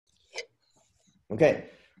Okay,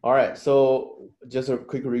 all right, so just a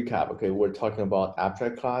quick recap. Okay, we're talking about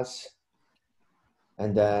abstract class,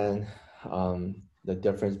 and then the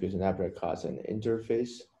difference between abstract class and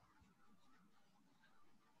interface.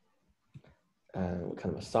 And we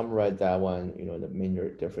kind of summarize that one. You know, the major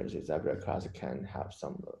difference is abstract class can have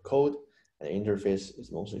some code, and interface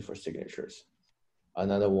is mostly for signatures.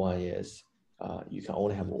 Another one is you can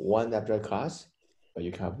only have one abstract class, but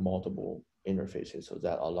you can have multiple interfaces. So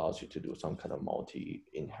that allows you to do some kind of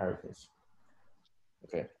multi-inheritance.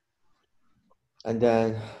 Okay. And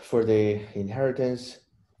then for the inheritance,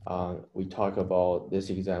 we talk about these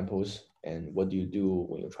examples and what do you do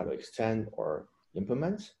when you try to extend or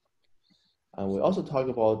implement. And we also talk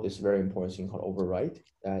about this very important thing called override,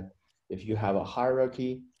 that if you have a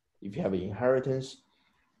hierarchy, if you have an inheritance,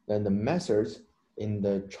 then the methods in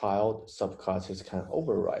the child subclasses can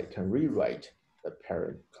override, can rewrite the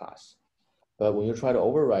parent class. But when you try to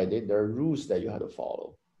override it, there are rules that you have to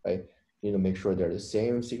follow, right? You need to make sure they're the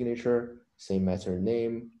same signature, same method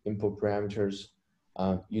name, input parameters.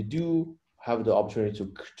 You do have the opportunity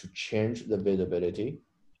to change the visibility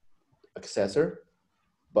accessor,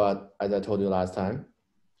 but as I told you last time,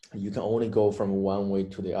 you can only go from one way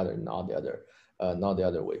to the other, not the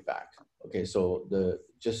other way back. Okay, so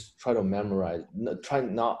just try to memorize, try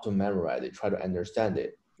not to memorize it, try to understand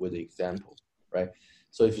it with the example, right?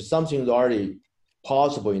 So if something is already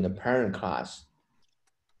possible in the parent class,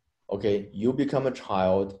 okay, you become a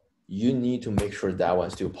child, you need to make sure that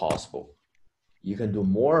one's still possible. You can do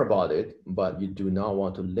more about it, but you do not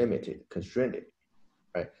want to limit it, constrain it,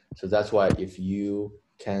 right? So that's why if you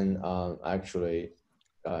can actually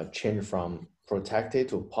change from protected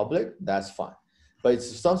to public, that's fine. But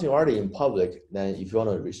it's something already in public, then if you want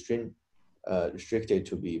to restrict it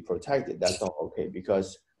to be protected, that's not okay,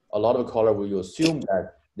 because a lot of caller will assume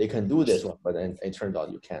that they can do this one, but then it turns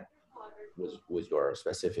out you can't with your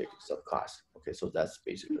specific subclass. Okay, so that's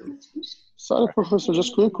basically. Sorry, Professor,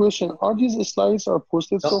 just quick question. Are these slides are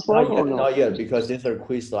posted so far or no? Not yet, because these are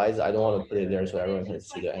quiz slides. I don't want to put it there so everyone can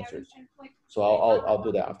see the answers. So I'll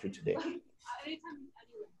do that after today.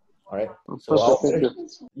 All right. So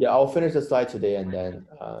I'll finish the slide today, and then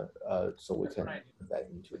so we can put that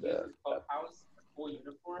into the.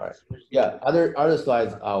 All right. Yeah. Other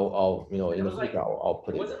slides, I'll in the future I'll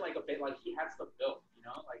put it. Wasn't like a bit like he has to build,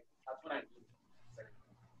 like that's what I mean.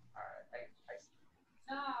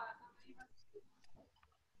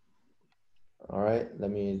 All right.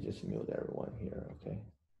 Let me just mute everyone here. Okay.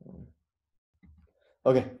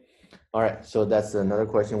 Okay. All right. So that's another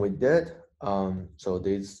question we did. So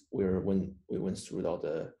this we went through all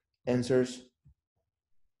the answers.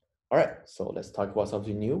 All right. So let's talk about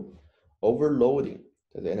something new. Overloading.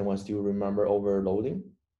 Does anyone still remember overloading?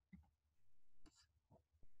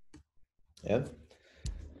 Yeah.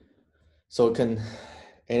 So can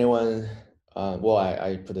anyone? Well,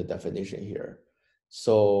 I put a definition here.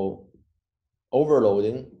 So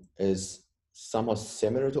overloading is somewhat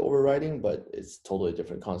similar to overriding, but it's totally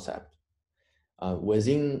different concept.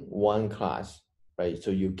 Within one class, right?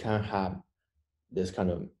 So you can have this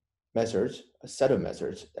kind of methods, a set of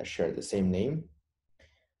methods that share the same name,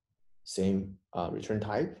 same return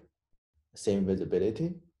type, same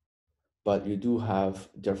visibility, but you do have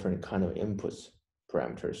different kind of inputs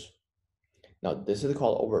parameters. Now, this is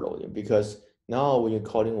called overloading because now when you're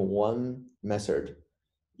calling one method,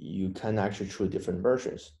 you can actually choose different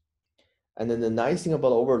versions. And then the nice thing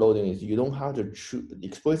about overloading is you don't have to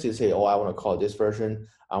explicitly say, oh, I want to call this version,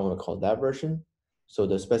 I want to call that version. So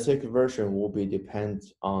the specific version will be depend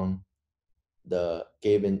on the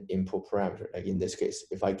given input parameter. Like in this case,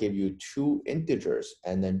 if I give you two integers,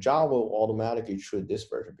 and then Java will automatically choose this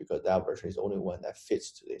version because that version is the only one that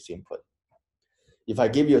fits to this input. If I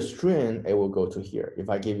give you a string, it will go to here. If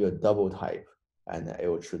I give you a double type, and it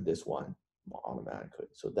will choose this one automatically.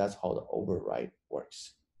 So that's how the override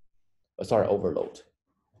works. Sorry, overload.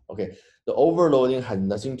 Okay, the overloading has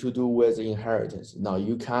nothing to do with inheritance. Now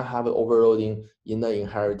you can have an overloading in the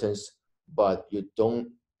inheritance, but you don't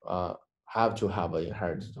have to have an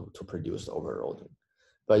inheritance to produce overloading.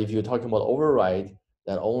 But if you're talking about override,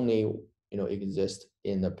 that only exists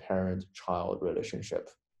in the parent-child relationship.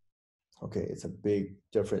 Okay, it's a big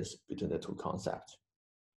difference between the two concepts.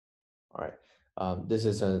 All right, this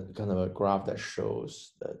is a kind of a graph that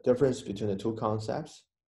shows the difference between the two concepts.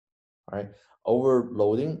 All right,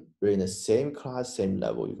 overloading, you're in the same class, same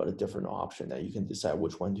level, you got a different option that you can decide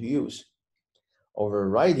which one to use.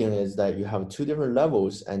 Overriding is that you have two different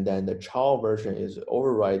levels, and then the child version is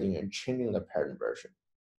overriding and changing the parent version.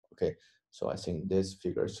 Okay, so I think this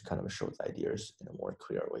figures kind of shows ideas in a more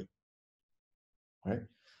clear way. All right,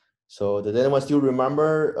 so does anyone still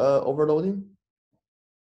remember overloading?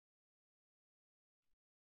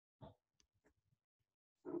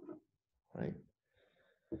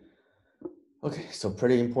 Okay, so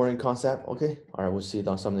pretty important concept. Okay, all right, we'll see it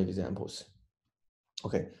on some of the examples.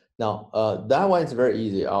 Okay, now that one is very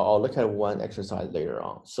easy. I'll look at one exercise later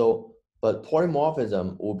on. So, but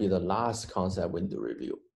polymorphism will be the last concept we need to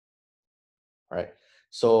review. All right,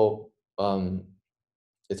 so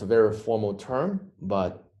it's a very formal term,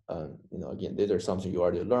 but you know, again, these are something you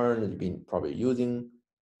already learned, you've been probably using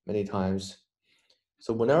many times.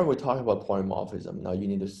 So whenever we talk about polymorphism, now you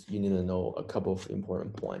need to know a couple of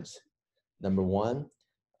important points. Number one,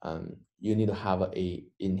 you need to have a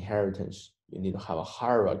inheritance. You need to have a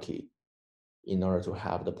hierarchy in order to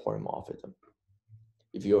have the polymorphism.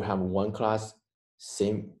 If you have one class,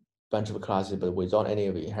 same bunch of classes, but without any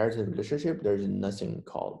of the inheritance relationship, there is nothing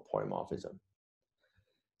called polymorphism.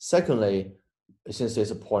 Secondly, since it's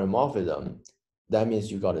a polymorphism, that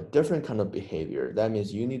means you got a different kind of behavior. That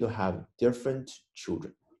means you need to have different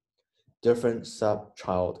children, different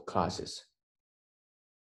sub-child classes,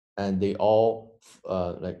 and they all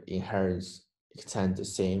like inherits extend the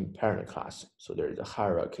same parent class. So there is a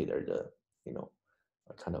hierarchy. There's a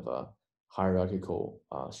a kind of a hierarchical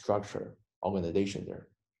structure organization there.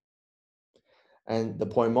 And the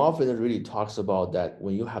polymorphism really talks about that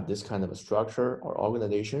when you have this kind of a structure or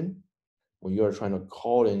organization, when you are trying to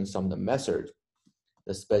call in some of the methods,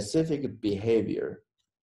 the specific behavior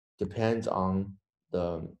depends on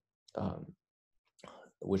the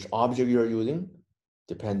which object you're using,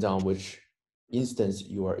 depends on which instance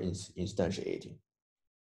you are instantiating.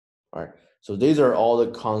 All right, so these are all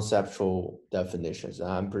the conceptual definitions. And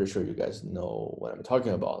I'm pretty sure you guys know what I'm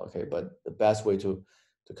talking about, okay? But the best way to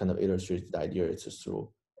kind of illustrate the idea is just through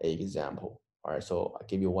an example. All right, so I'll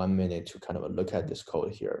give you 1 minute to kind of look at this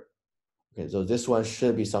code here. Okay, so this one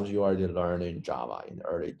should be something you already learned in Java in the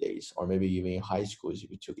early days, or maybe even in high school if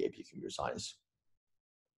you took AP Computer Science.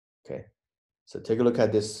 Okay, so take a look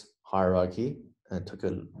at this hierarchy and take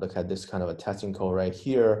a look at this kind of a testing code right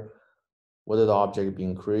here. What is the object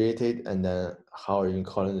being created, and then how are you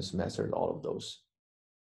calling this method, all of those.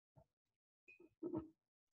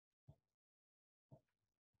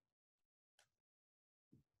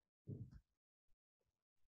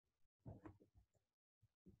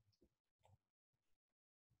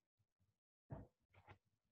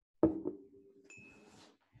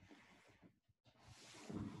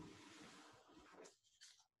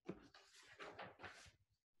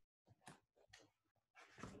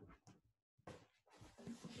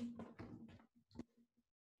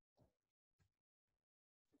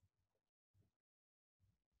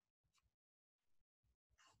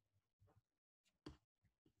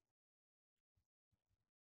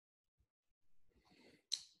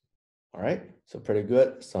 All right, so pretty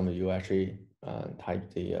good. Some of you actually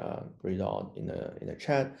typed the result in the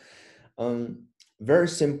chat. Very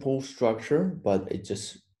simple structure, but it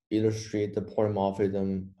just illustrates the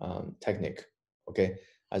polymorphism technique. Okay,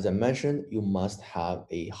 as I mentioned, you must have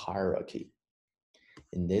a hierarchy.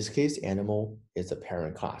 In this case, animal is a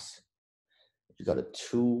parent class. You got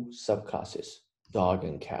two subclasses, dog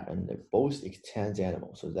and cat, and they both extend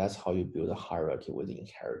animal. So that's how you build a hierarchy with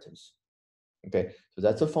inheritance. Okay, so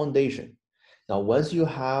that's a foundation. Now, once you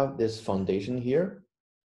have this foundation here,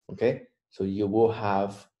 okay, so you will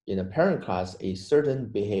have in a parent class a certain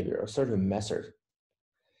behavior, a certain method.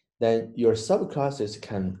 Then your subclasses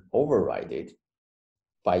can override it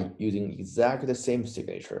by using exactly the same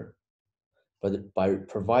signature, but by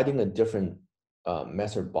providing a different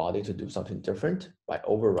method body to do something different by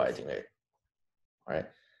overriding it. All right,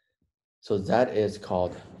 so that is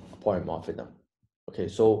called polymorphism. Okay,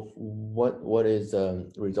 so what is the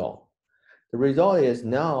result? The result is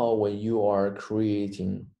now when you are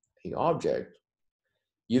creating an object,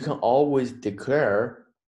 you can always declare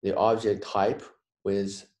the object type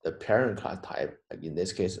with the parent class type. Like in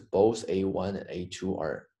this case, both A1 and A2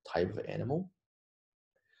 are type of animal.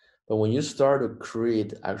 But when you start to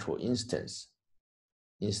create actual instance,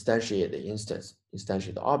 instantiate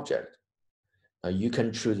the object, you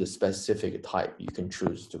can choose a specific type. You can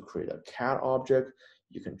choose to create a cat object.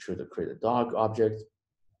 You can choose to create a dog object.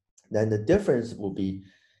 Then the difference will be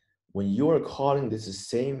when you are calling this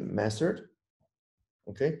same method,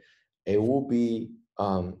 okay, it will be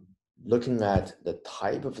looking at the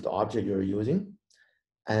type of the object you're using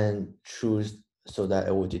and choose so that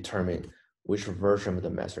it will determine which version of the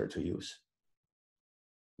method to use,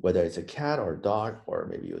 whether it's a cat or dog or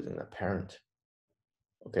maybe using a parent.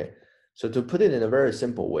 Okay, so to put it in a very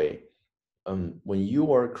simple way, when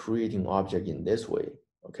you are creating object in this way,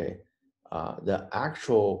 okay, the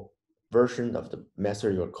actual version of the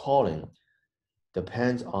method you're calling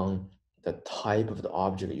depends on the type of the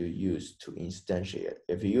object you use to instantiate.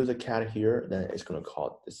 If you use a cat here, then it's going to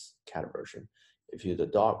call this cat version. If you use the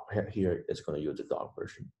dog here, it's going to use the dog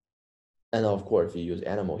version. And of course, if you use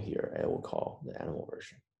animal here, it will call the animal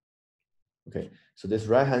version. Okay, so this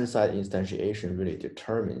right-hand side instantiation really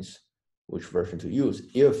determines which version to use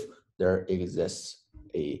if there exists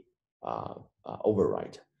a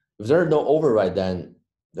override. If there's no override, then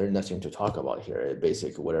there's nothing to talk about here.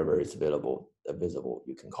 Basically, whatever is visible,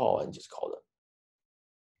 you can call and just call them.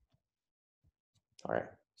 All right,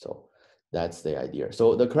 so that's the idea.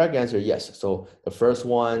 So the correct answer, yes. So the first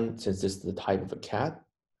one, since this is the type of a cat,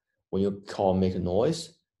 when you call make a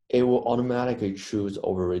noise, it will automatically choose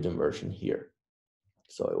overridden version here.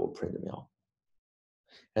 So it will print them out.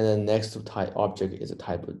 And then next type object is a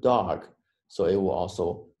type of dog. So it will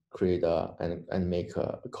also create and make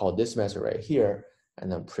a call this message right here,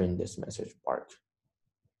 and then print this message bark.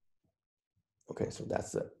 Okay, so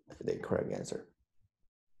that's the correct answer.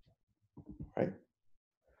 Right?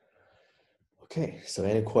 Okay, so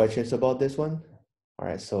any questions about this one? All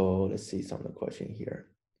right, so let's see some of the question here.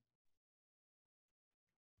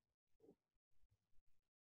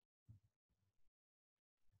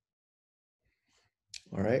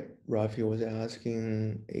 All right, Rafi was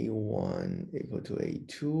asking A1 equal to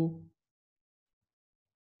A2.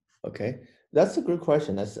 Okay, that's a good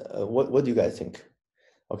question. That's what do you guys think?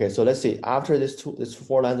 Okay, so let's see. After this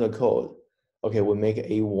 4 lines of code, okay, we make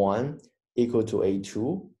A1 equal to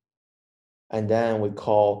A2, and then we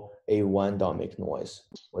call A1 dot make noise.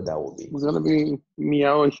 What that will be? It's gonna be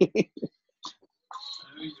meowing.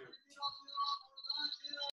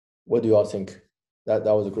 What do you all think? That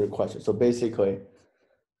was a great question. So basically,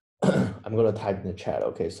 I'm gonna type in the chat.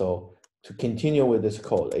 Okay, so to continue with this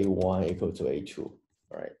code, A1 equal to A2. All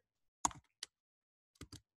right.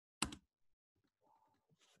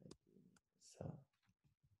 So,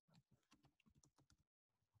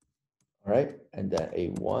 all right, and then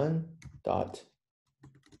A1 dot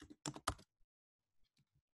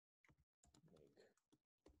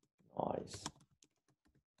noise.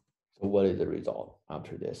 So what is the result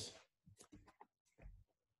after this?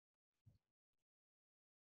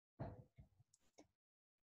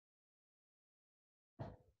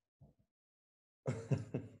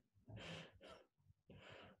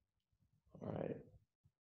 All right.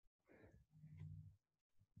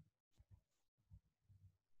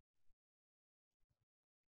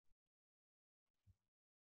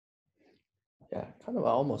 Yeah, kind of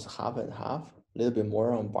almost half and half, a little bit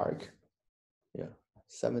more on bark. Yeah,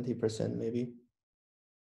 70% maybe.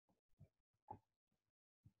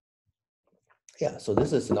 Yeah, so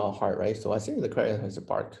this is not hard, right? So I think the correct answer is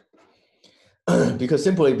bark.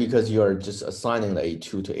 because you're just assigning the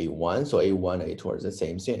A2 to A1, so A1, A2 are the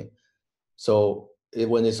same thing. So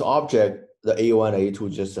when it's object, the A1,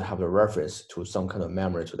 A2 just have a reference to some kind of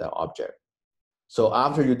memory to that object. So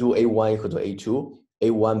after you do A1 equal to A2,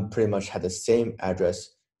 A1 pretty much had the same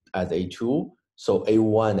address as A2. So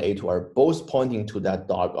A1 and A2 are both pointing to that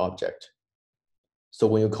dog object. So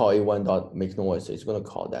when you call A1 dot make noise, it's going to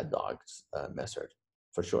call that dog's method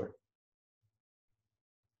for sure.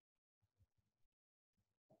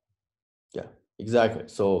 Yeah, exactly.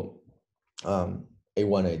 So A1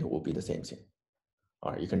 A2 will be the same thing.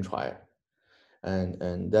 All right, you can try it.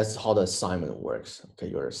 And that's how the assignment works. Okay,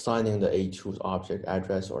 you're assigning the A2's object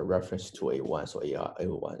address or reference to A1. So A1,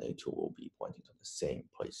 A2 will be pointing to the same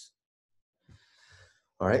place.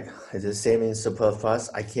 All right, is it the same in C++?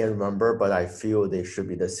 I can't remember, but I feel they should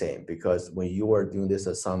be the same because when you are doing this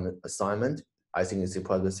assignment, I think in C++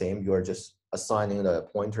 the same. You are just assigning the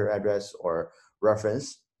pointer address or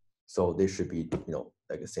reference. So they should be,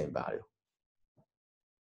 like the same value.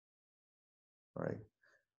 All right.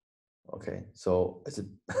 Okay, so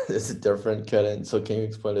is it different, Kellen? So can you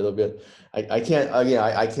explain a little bit? I can't, again,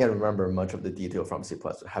 I can't remember much of the detail from C++.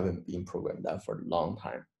 I haven't been programmed that for a long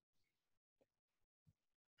time.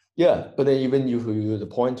 Yeah, but then even if you use the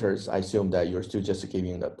pointers, I assume that you're still just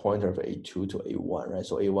giving the pointer of A2 to A1, right?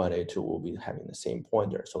 So A1, A2 will be having the same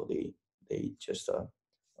pointer. So they just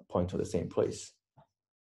point to the same place.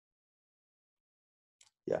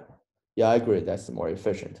 Yeah, yeah, I agree. That's more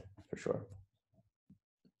efficient for sure.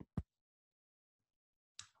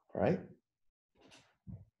 All right.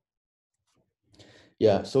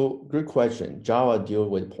 Yeah, so good question. Java deal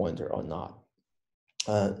with pointer or not?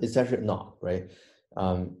 It's actually not, right?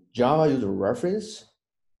 Java uses reference,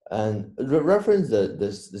 and reference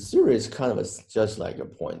the series kind of just like a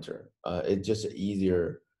pointer. It's just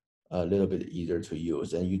a little bit easier to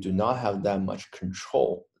use, and you do not have that much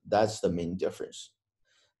control. That's the main difference.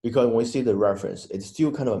 Because when we see the reference, it's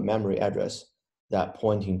still kind of a memory address that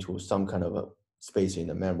pointing to some kind of a space in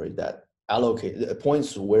the memory that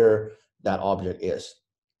points where that object is.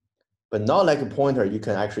 but not like a pointer. You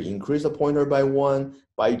can actually increase the pointer by 1,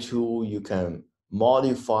 by 2. You can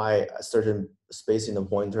modify a certain space in the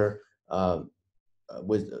pointer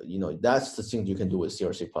with, that's the thing you can do with C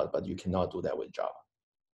or C++, but you cannot do that with Java.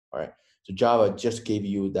 All right. So Java just gave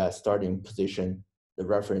you that starting position, the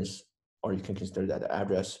reference, or you can consider that the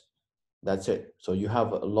address. That's it. So you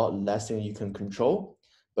have a lot less things you can control,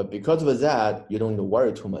 but because of that, you don't need to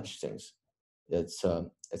worry too much things. It's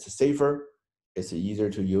safer, it's easier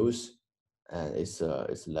to use, and it's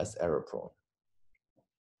less error prone.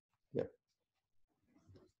 Yeah.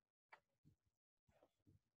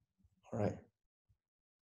 All right.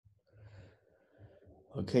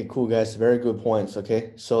 Okay, cool, guys. Very good points.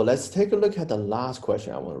 Okay, so let's take a look at the last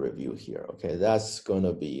question I want to review here. Okay, that's going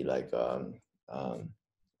to be like the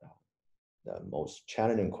most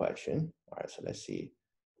challenging question. All right, so let's see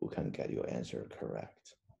who can get your answer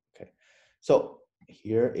correct. Okay, so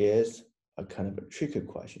here is a kind of a tricky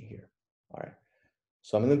question here. All right,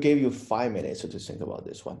 so I'm going to give you 5 minutes to think about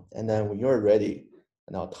this one, and then when you're ready,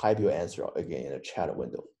 and I'll type your answer again in the chat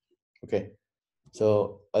window. Okay,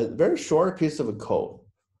 so a very short piece of code.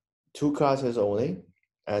 2 classes only,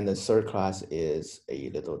 and the third class is a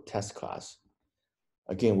little test class.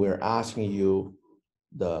 Again, we're asking you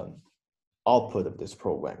the output of this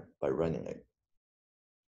program by running it.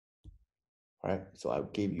 All right, so I'll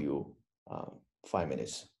give you 5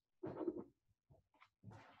 minutes.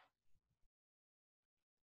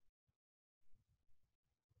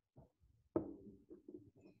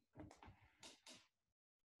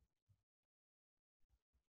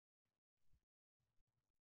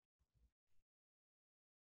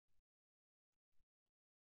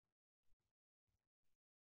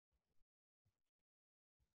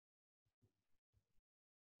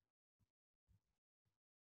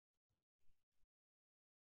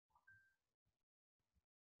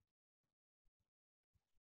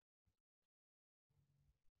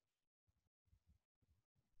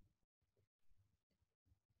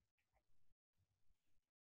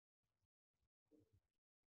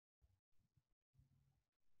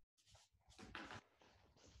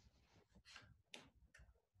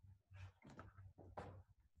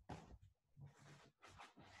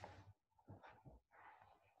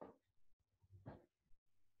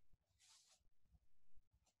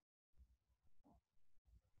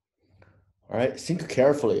 All right, think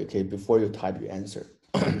carefully, okay, before you type your answer.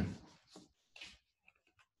 Okay,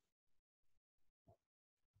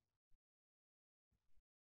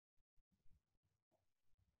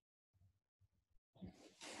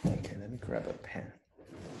 let me grab a pen.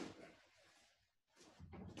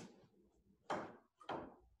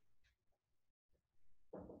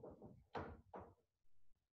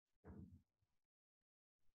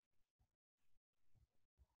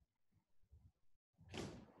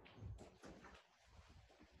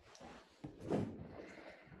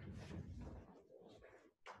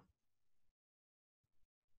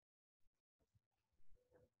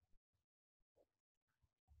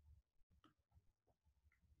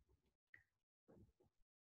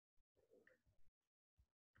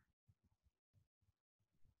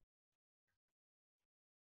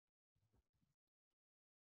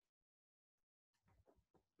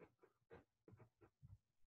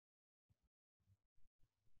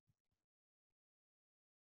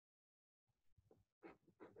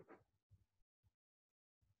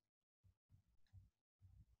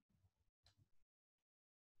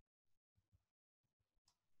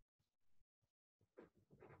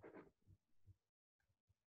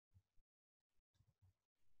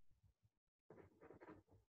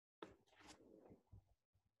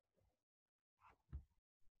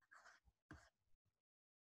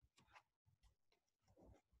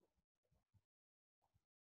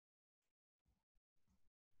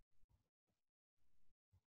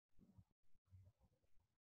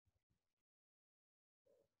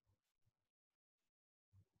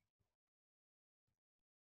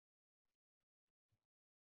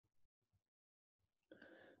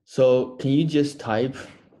 So can you just type,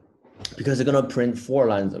 because they're gonna print 4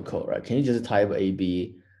 lines of code, right? Can you just type A,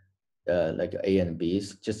 B, like A and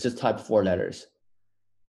B's? Just type 4 letters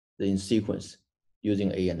in sequence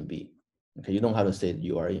using A and B. Okay, you don't have to say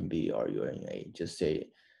you are in B or you are in A. Just say,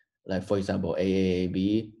 like, for example,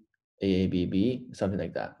 AAAB, AABB, something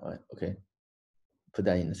like that. All right, okay. Put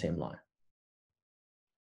that in the same line.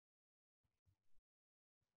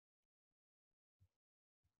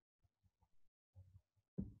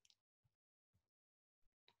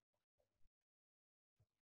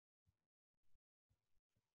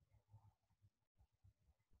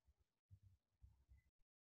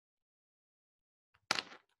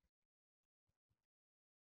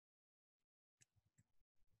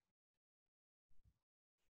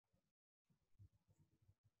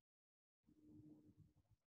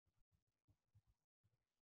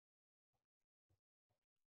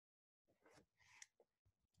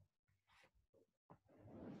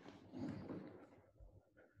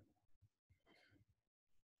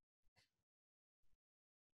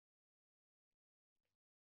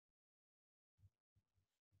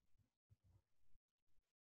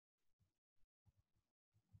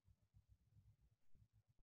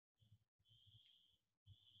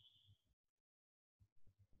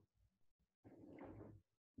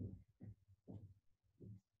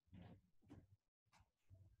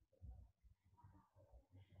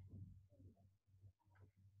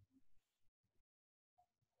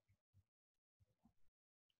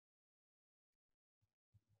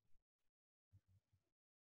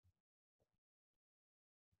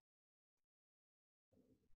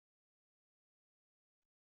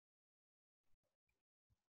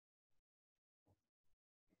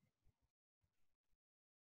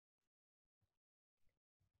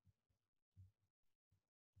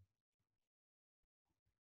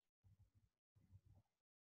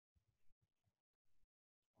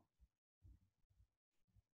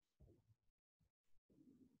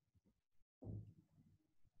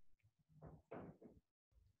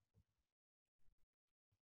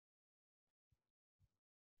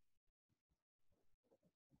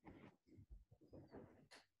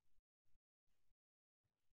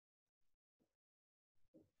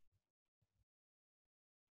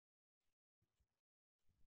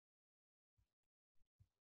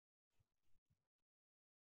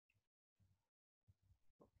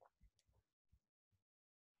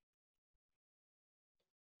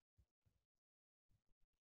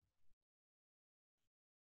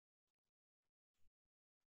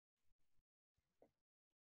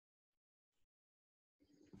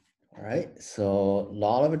 All right, so a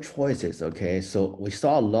lot of choices, okay? So we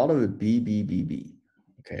saw a lot of B, B, B, B,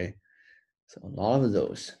 okay? So a lot of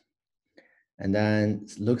those. And then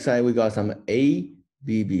it looks like we got some A,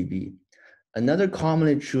 B, B, B. Another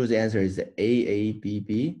commonly choose answer is the A, A, B,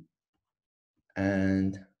 B.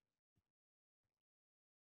 And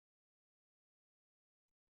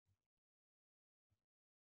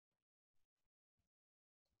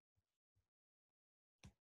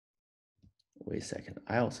wait a second,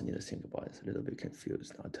 I also need to think about it. It's a little bit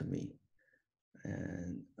confused, not to me.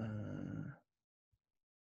 And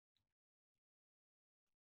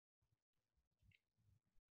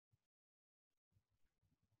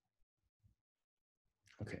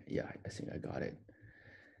okay, yeah, I think I got it.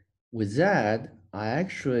 With that, I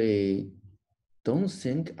actually don't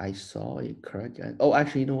think I saw a correct answer. Oh,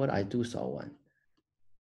 actually, you know what? I do saw one.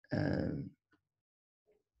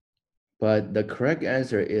 But the correct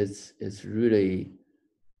answer is really,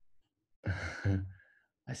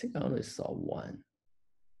 I think I only saw one.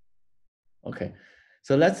 Okay,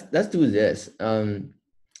 so let's do this.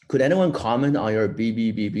 Could anyone comment on your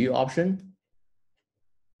BBBB option?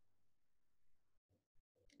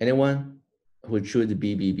 Anyone who choose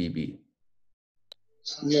BBBB?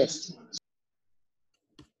 Yes.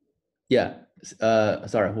 Yeah.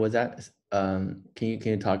 Sorry, who was that? Can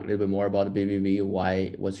you talk a little bit more about the BBB?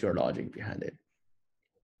 Why? What's your logic behind it?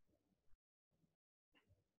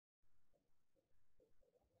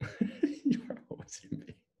 You're always in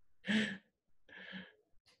me.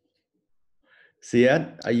 See it?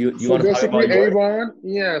 You So want to talk basically about yours? A1,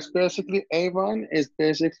 yes, basically A1 is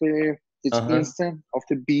basically it's Uh-huh. instant of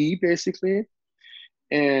the B basically.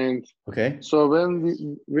 And Okay. so when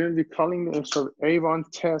we calling so A1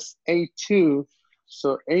 test A2,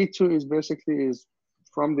 so A2 is basically is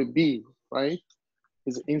from the B, right?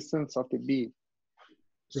 Is instance of the B.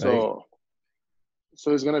 Right.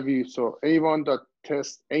 So it's gonna be so A1 dot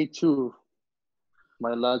test A2,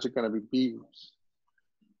 my logic gonna be B.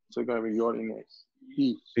 So it's gonna be your index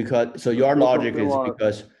B. Because so Because your logic is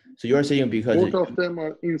because so you're saying because both of them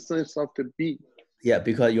are instance of the B. yeah,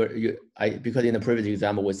 because because in the previous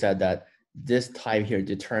example we said that this type here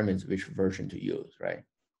determines which version to use, right?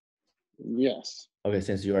 Yes. Okay,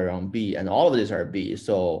 since you are on B and all of these are B,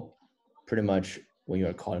 so pretty much when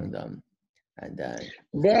you're calling them, and then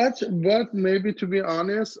But maybe to be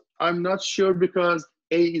honest, I'm not sure because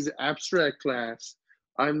A is abstract class.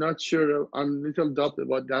 I'm not sure. I'm a little doubt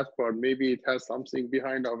about that part. Maybe it has something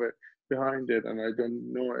behind it, and I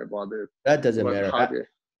don't know about it. that doesn't But matter. how they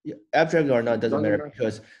Abstract or not doesn't doesn't matter matter.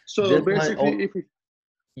 because So this one, basically, if so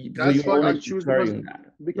that's you're why I only choose declaring that.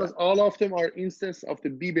 Yeah, because all of them are instance of the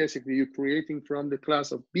B. Basically, you're creating from the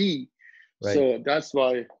class of B. right. So that's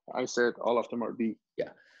why I said all of them are B. Yeah.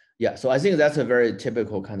 Yeah. So I think that's a very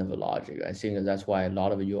typical kind of a logic. I think that's why a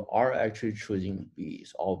lot of you are actually choosing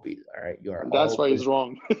B's, all B's. All right. That's why it's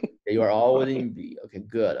wrong. You are always in B. Okay,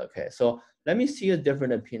 good. Okay. So let me see a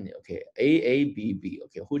different opinion. Okay. AABB.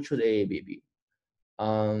 Okay. Who chose AABB?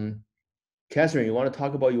 Catherine, you want to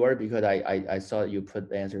talk about yours because I saw you put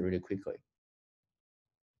the answer really quickly.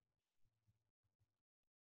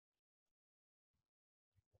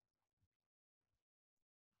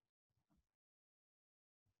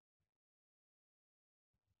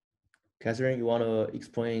 Catherine, you want to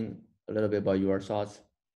explain a little bit about your thoughts?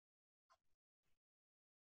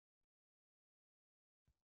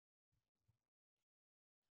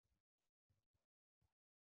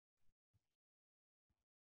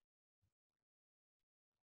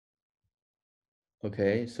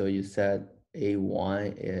 Okay, so you said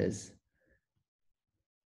A1 is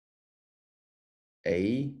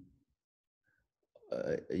A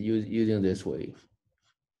using this way.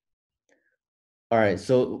 All right,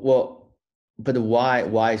 so well, but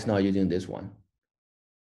why is not using this one?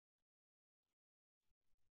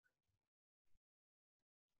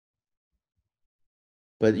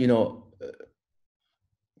 But you know,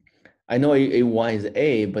 I know A1 is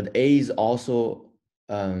A, but A is also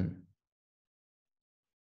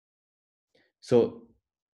so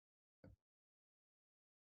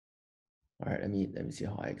all right, let me see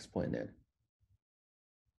how I explain it.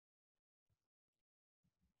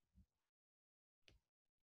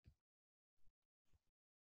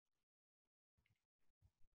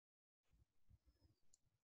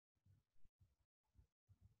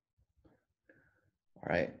 All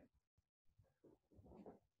right.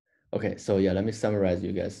 Okay, so yeah, let me summarize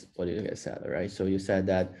you guys what you guys said, all right? So you said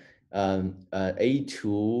that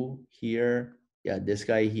A2 here, yeah, this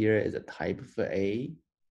guy here is a type of A,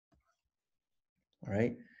 all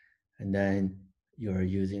right? And then you're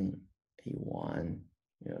using A1,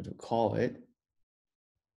 you know, to call it.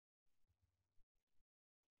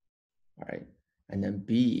 all right? And then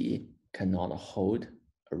B cannot hold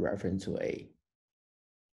a reference to A.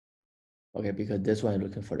 Okay, because this one is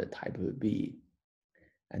looking for the type of B,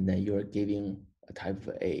 and then you're giving a type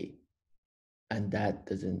of A, and that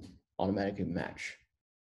doesn't automatically match,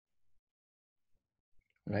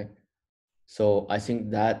 right? So I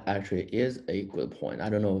think that actually is a good point. I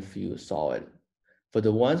don't know if you saw it. For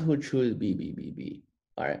the ones who choose B,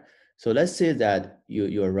 all right? So let's say that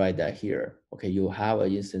you're right that here, okay, you have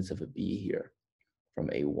an instance of a B here from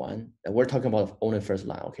A1, and we're talking about only the first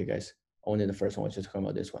line, okay, guys? Only the first one, we're just talking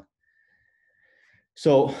about this one.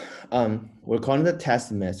 So we're calling the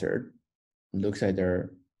test method. It looks like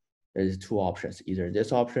there's two options, either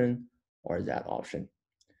this option or that option.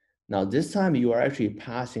 Now this time you are actually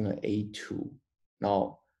passing an A2.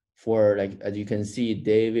 Now for like, as you can see,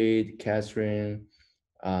 David, Catherine,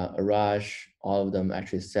 Arash, all of them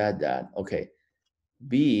actually said that, okay,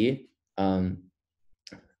 B,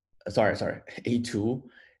 sorry, A2,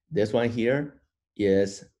 this one here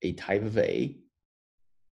is a type of A,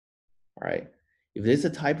 all right? If this is a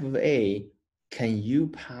type of A, can you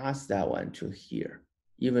pass that one to here,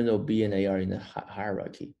 even though B and A are in the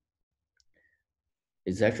hierarchy?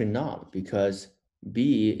 It's actually not, because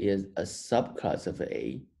B is a subclass of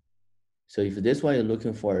A. So if this one is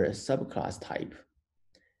looking for a subclass type,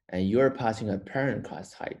 and you're passing a parent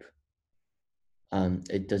class type,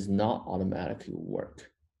 it does not automatically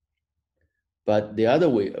work. But the other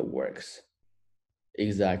way it works,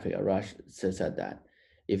 exactly, Arash said that.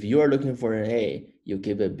 If you are looking for an A, you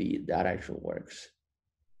give a B, that actually works.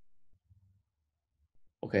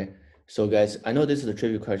 Okay, so guys, I know this is a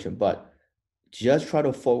trivial question, but just try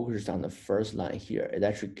to focus on the first line here. It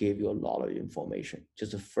actually gave you a lot of information.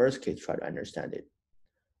 Just the first case, try to understand it.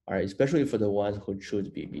 All right, especially for the ones who choose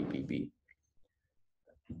B.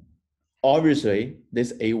 Obviously,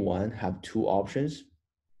 this A1 have two options,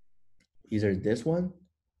 either this one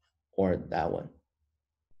or that one.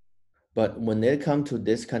 But when they come to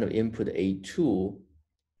this kind of input A2,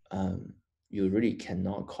 you really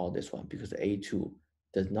cannot call this one because A2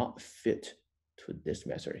 does not fit to this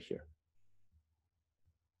method here.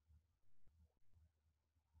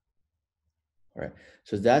 All right,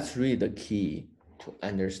 so that's really the key to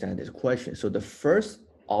understand this question. So the first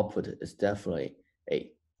output is definitely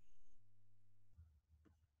A.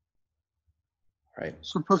 Right.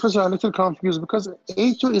 So, Professor, I'm a little confused because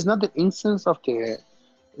A2 is not the instance of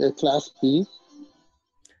the class B.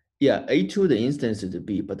 Yeah, A2, the instance is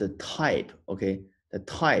B, but the type, okay, the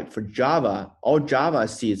type for Java, all Java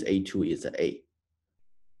sees A2 is an A.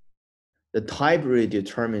 The type really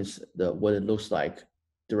determines what it looks like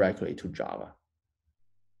directly to Java.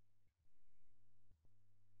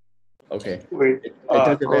 Okay, Wait, it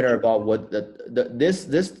doesn't matter coach. about what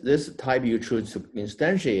this type you choose to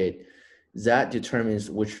instantiate, that determines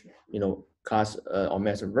which class or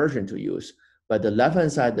method version to use. But the left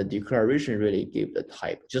hand side, the declaration really give the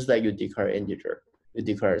type, just like you declare integer, you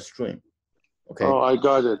declare a string. Okay. Oh, I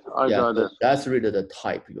got it. I Yeah, got so it. that's really the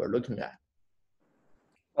type you are looking at.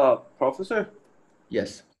 Professor.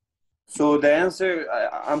 Yes. So the answer,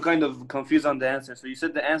 I'm kind of confused on the answer. So you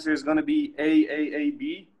said the answer is going to be A,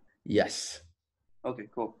 B? Yes. Okay,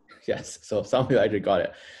 cool. Yes. So some of you actually got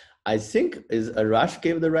it. I think is Arash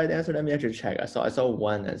gave the right answer. Let me actually check. I saw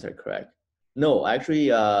one answer correct. No,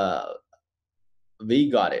 actually,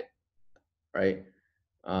 we got it right.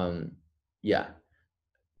 Yeah.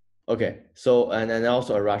 Okay. So and then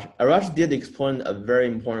also Arash did explain a very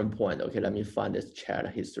important point. Okay, let me find this chat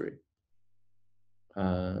history.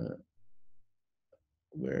 Where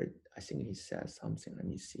I think he said something. Let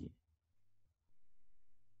me see.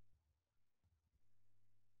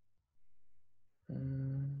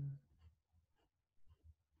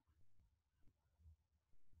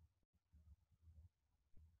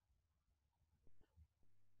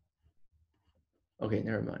 Okay,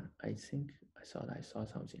 never mind. I think I saw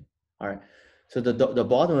something. All right. So the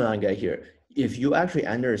bottom line get here, if you actually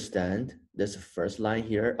understand this first line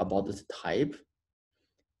here about this type,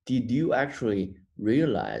 did you actually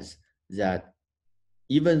realize that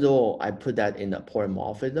even though I put that in the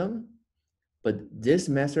polymorphism, but this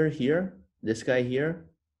method here, this guy here,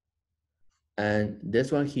 and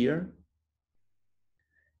this one here,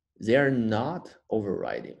 they're not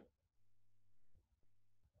overriding.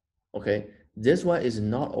 Okay, this one is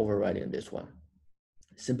not overriding this one,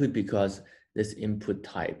 simply because this input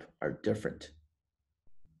type are different.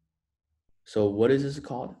 So what is this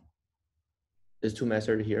called? These two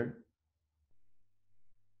methods here?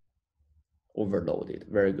 Overloaded.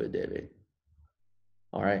 Very good, David.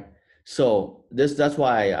 All right. So that's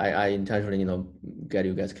why I intentionally, you know, get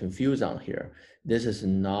you guys confused on here. This is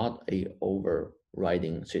not a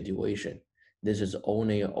overriding situation. This is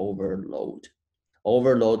only overload.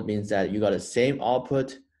 Overload means that you got the same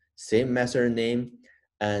output, same method name,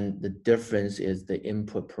 and the difference is the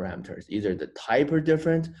input parameters. Either the type are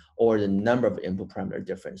different or the number of input parameters are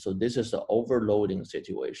different. So this is the overloading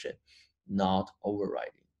situation, not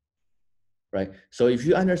overriding, right? So if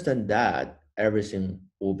you understand that, everything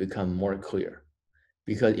will become more clear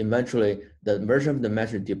because eventually the version of the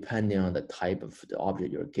method depending on the type of the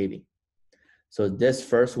object you're giving. So this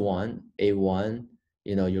first one, A1,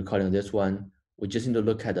 you know, you're calling this one, we just need to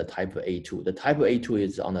look at the type of A2. The type of A2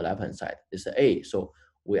 is on the left-hand side, it's the A. So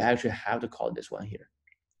we actually have to call this one here.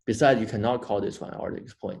 Besides, you cannot call this one, I already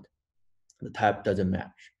explained. The type doesn't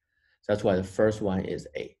match. So that's why the first one is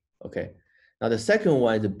A, okay? Now the second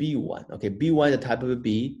one is the B1, okay? B1 is the type of a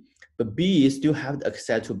B, but B still have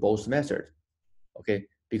access to both methods, okay?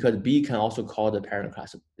 Because B can also call the parent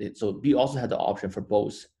class. So B also has the option for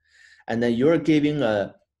both. And then you're giving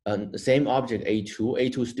the same object A2,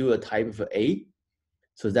 A2 is still a type of A.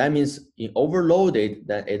 So that means in overloaded,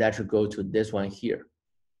 then it actually goes to this one here.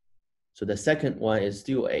 So the second one is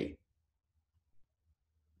still A.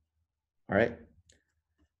 All right.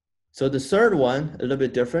 So the third one, a little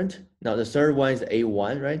bit different. Now the third one is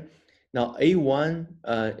A1, right? Now A1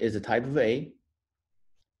 is a type of A,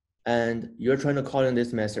 and you're trying to call in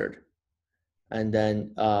this method, and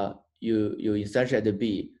then you essentially at the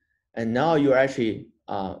B, and now you're actually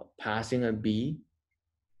passing a B,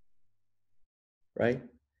 right?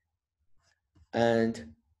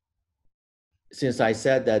 And since I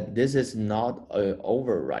said that this is not an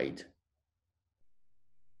override,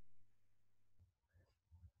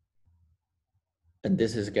 and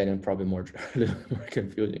this is getting probably more, a little more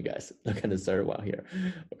confusing, guys. Look at the third one here.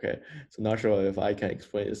 Okay, so not sure if I can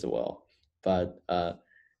explain this well, but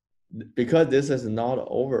because this is not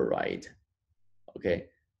override, okay,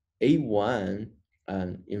 A1,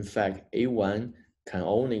 in fact, A1 can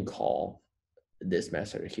only call this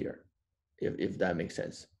method here, if that makes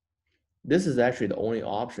sense. This is actually the only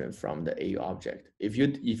option from the A object. If you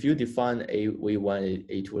define A1,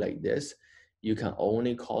 A2 like this, you can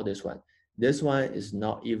only call this one. This one is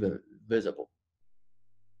not even visible.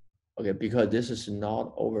 Okay, because this is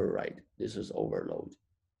not override, this is overload.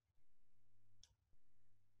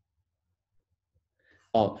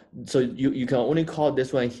 Oh, so you can only call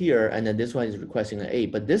this one here, and then this one is requesting an A,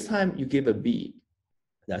 but this time you give a B.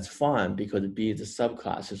 That's fine because B is a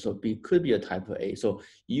subclass, so B could be a type of A. So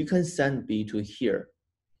you can send B to here.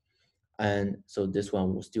 And so this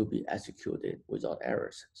one will still be executed without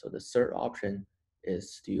errors. So the third option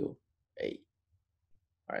is still A.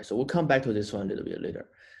 All right, so we'll come back to this one a little bit later.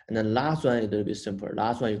 And then last one is a little bit simpler.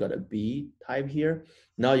 Last one, you got a B type here.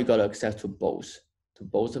 Now you got access to both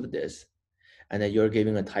of this. And then you're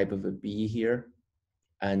giving a type of a B here.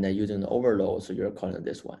 And then using the overload, so you're calling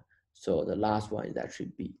this one. So the last one is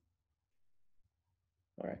actually B.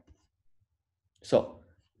 All right. So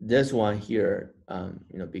this one here,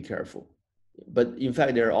 you know, be careful. But in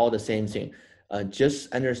fact, they're all the same thing.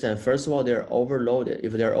 Just understand, first of all, they're overloaded.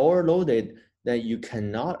 If they're overloaded, then you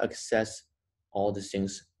cannot access all the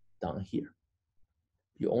things down here.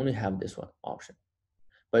 You only have this one option.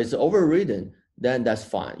 But it's overridden, then that's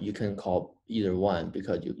fine. You can call either one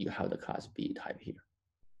because you have the class B type here.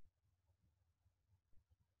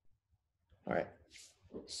 All right,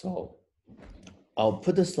 so I'll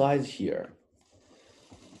put the slides here.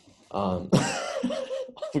 Of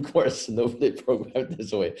course, nobody programmed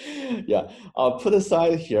this way. Yeah, I'll put a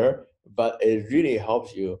slide here, but it really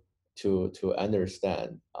helps you to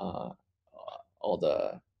understand all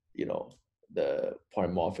the, you know, the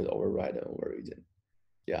polymorphic override and overridden.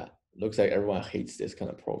 Yeah, looks like everyone hates this kind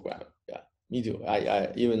of program. Yeah, me too.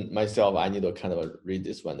 I even myself, I need to kind of read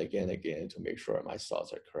this one again and again to make sure my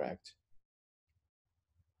thoughts are correct.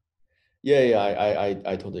 Yeah,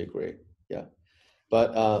 I totally agree. Yeah.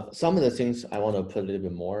 But some of the things I want to put a little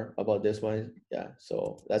bit more about this one. Yeah,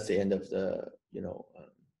 so that's the end of the, you know,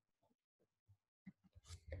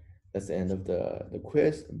 that's the end of the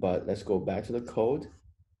quiz, but let's go back to the code.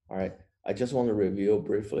 All right, I just want to review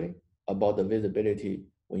briefly about the visibility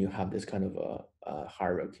when you have this kind of a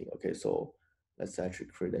hierarchy. Okay, so let's actually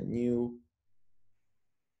create a new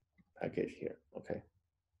package here. Okay,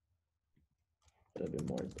 a little bit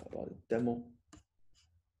more about the demo.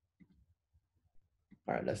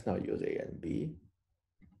 All right, let's now use A and B.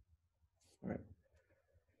 All right.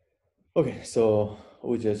 Okay, so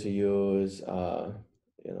we just use,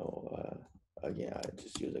 you know, again, I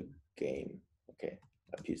just use a game, okay,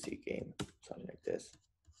 a PC game, something like this.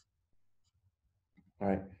 All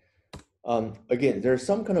right, Again, there's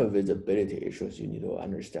some kind of visibility issues you need to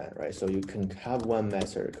understand, right? So you can have one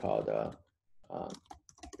method called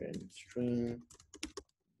string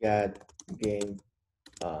get game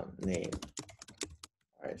name.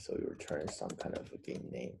 All right, so you return some kind of a game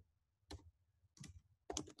name.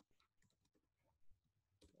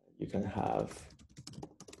 You can have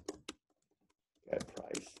get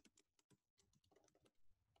price.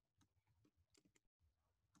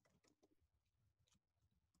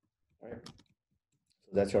 All right,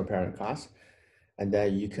 so that's your parent class. And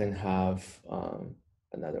then you can have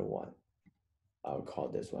another one. I'll call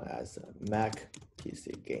this one as a Mac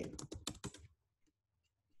PC game.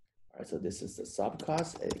 All right, so this is the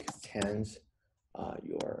subclass. It extends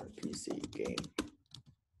your PC game.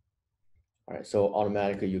 All right, so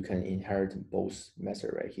automatically you can inherit both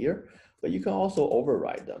methods right here, but you can also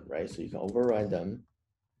override them, right? So you can override them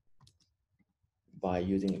by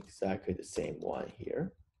using exactly the same one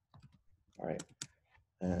here. All right,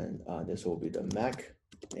 and this will be the Mac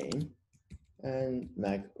name, and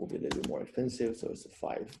Mac will be a little bit more expensive, so it's a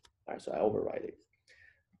 5. All right, so I override it.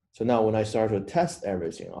 So now when I start to test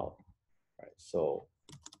everything out, all right, so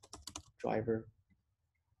driver.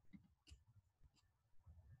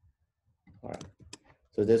 All right,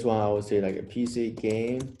 so this one I would say like a PC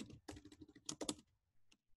game.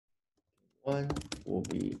 One will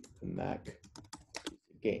be a Mac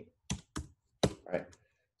PC game. All right,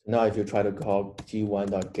 so now if you try to call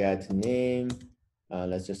g1.get name,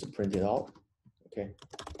 let's just print it out. Okay.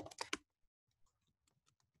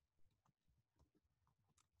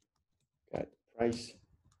 Get price.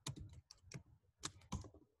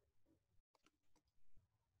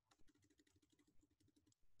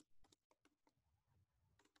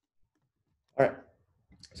 All right,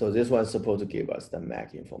 so this one's supposed to give us the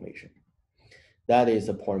MAC information. That is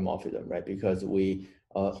a polymorphism, right? Because we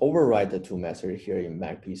override the two methods here in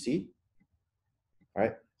Mac PC,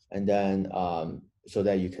 right? And then so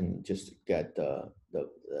that you can just get the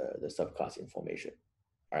subclass information.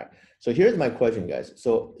 All right, so here's my question, guys.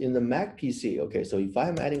 So in the Mac PC, okay, so if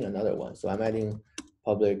I'm adding another one, so I'm adding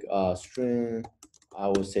public string, I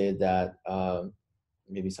would say that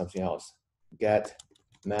maybe something else, get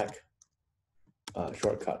Mac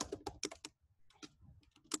shortcut.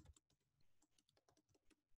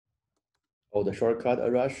 Oh, the shortcut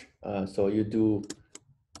rush. So you do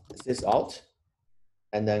this out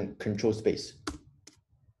and then control space.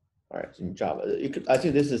 All right, in Java. I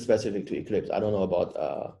think this is specific to Eclipse. I don't know about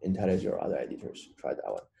IntelliJ or other editors. Try that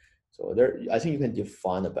one. So there, I think you can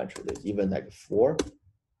define a bunch of this. Even like 4,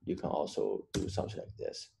 you can also do something like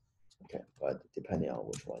this. Okay, but depending on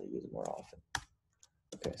which one you use more often.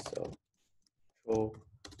 Okay, so control.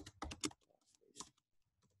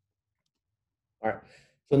 All right,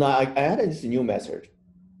 so now I added this new method.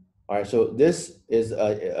 All right, so this is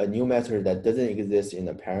a new method that doesn't exist in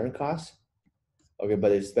the parent class. Okay,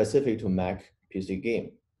 but it's specific to Mac PC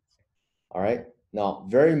game. All right, now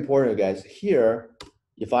very important, guys. Here,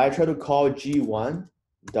 if I try to call g1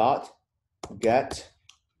 dot get,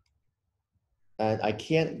 and I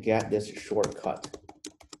can't get this shortcut.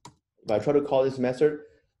 If I try to call this method,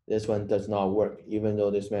 this one does not work, even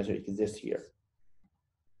though this method exists here.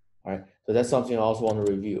 All right, so that's something I also want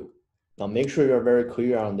to review. Now make sure you're very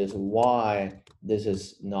clear on this, why this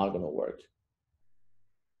is not going to work.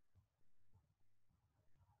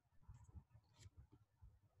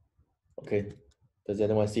 Okay, does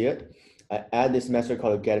anyone see it? I add this method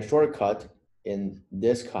called get shortcut in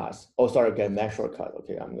this class. Oh, sorry, get Mac shortcut.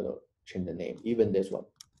 Okay, I'm gonna change the name. Even this one,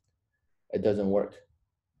 it doesn't work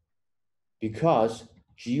because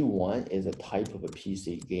G1 is a type of a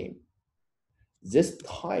PC game. This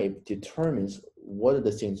type determines what are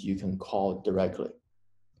the things you can call directly.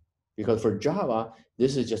 Because for Java,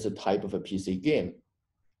 this is just a type of a PC game.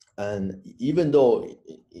 And even though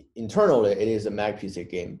internally it is a Mac PC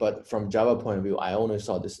game, but from Java point of view, I only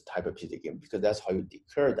saw this type of PC game because that's how you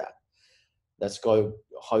declare that. That's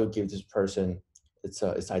how you give this person its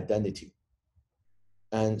identity.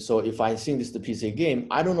 And so if I think this is the PC game,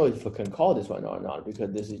 I don't know if I can call this one or not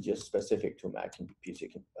because this is just specific to Mac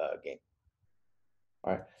PC game.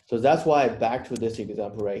 All right, so that's why back to this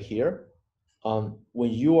example right here.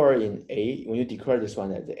 When you are in A, when you declare this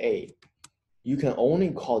one as A, you can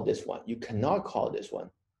only call this one. You cannot call this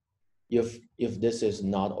one if this is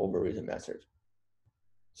not overridden method.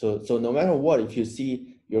 So no matter what, if you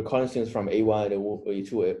see you're calling things from A1 to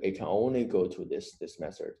A2, it can only go to this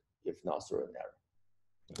method, if not through an error.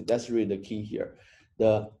 Okay, that's really the key here.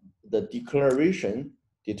 The declaration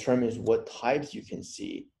determines what types you can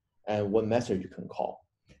see and what method you can call.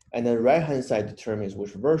 And the right-hand side determines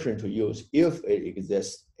which version to use if it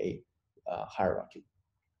exists a hierarchy.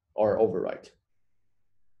 or overwrite.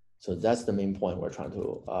 So that's the main point we're trying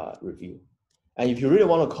to review. And if you really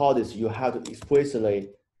want to call this, you have to explicitly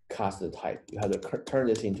cast the type. You have to turn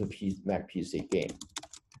this into Mac PC game.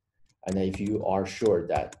 And then if you are sure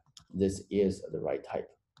that this is the right type,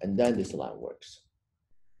 and then this line works,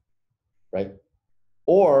 right?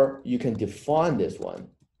 Or you can define this one,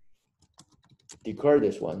 declare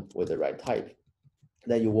this one with the right type.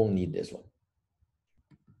 Then you won't need this one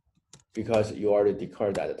because you already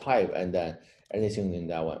declared that type, and then anything in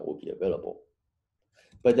that one will be available.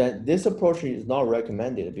 But then this approach is not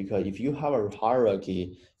recommended because if you have a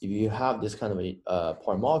hierarchy, if you have this kind of a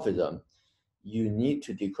polymorphism, you need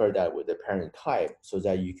to declare that with the parent type so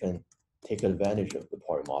that you can take advantage of the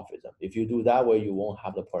polymorphism. If you do that way, you won't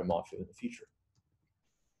have the polymorphism feature.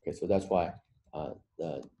 Okay, so that's why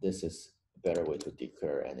this is a better way to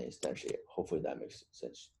declare and instantiate. Hopefully that makes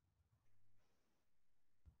sense.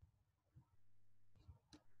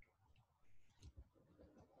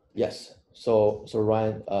 Yes. So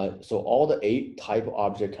Ryan, so all the 8 type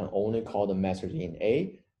object can only call the method in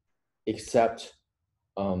A, except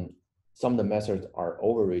some of the methods are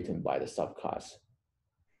overwritten by the subclass,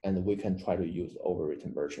 and we can try to use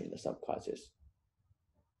overwritten version in the subclasses.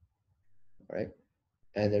 All right.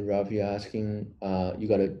 And then Rafi asking, you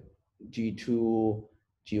got a G2,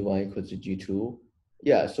 G1 equals to G2.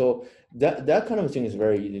 Yeah, so that kind of thing is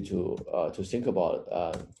very easy to think about.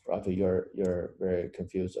 Rafi, you're very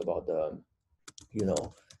confused about the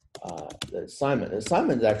the assignment. The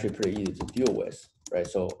assignment is actually pretty easy to deal with, right?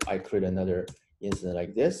 So I create another instance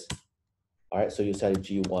like this. All right, so you set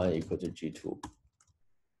G1 equal to G2.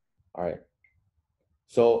 All right.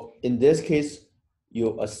 So in this case,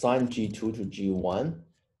 you assign G2 to G1,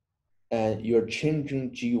 and you're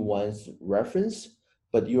changing G1's reference,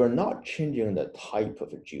 but you are not changing the type of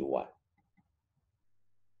G1.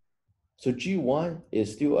 So G1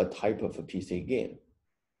 is still a type of a PC game.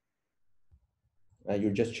 And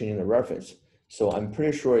you're just changing the reference. So I'm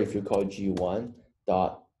pretty sure if you call G1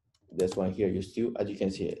 dot this one here, you still, as you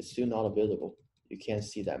can see, it's still not available. You can't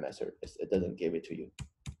see that method. It doesn't give it to you.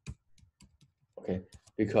 Okay,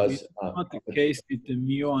 because it's not the case with the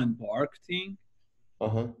Mio and Bark thing.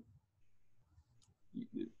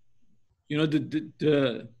 You know,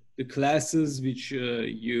 the classes which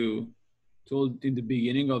you told in the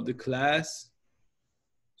beginning of the class.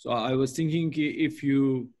 So I was thinking if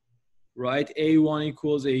you write A1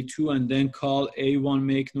 equals A2 and then call A1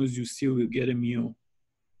 make noise, you still will get a Mio.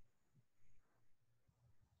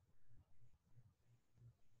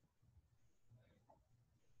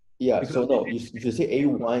 Yeah, because so no, if you say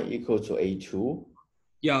A1 equals to A2.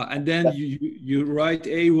 Yeah, and then you write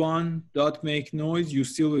A1 dot make noise, you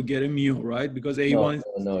still will get a Mio, right? Because A1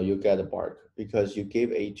 no, you get a bark because you gave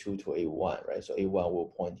A2 to A1, right? So A1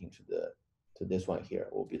 will pointing to this one here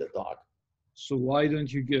will be the dog. So why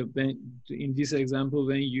don't you give, in this example,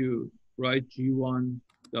 when you write G1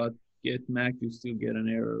 dot get Mac, you still get an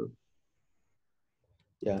error?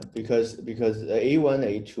 Yeah, because A1,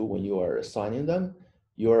 A2, when you are assigning them,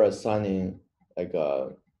 you are assigning like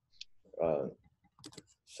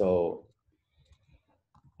so.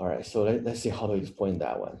 All right, so let's see how to explain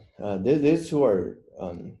that one. These two are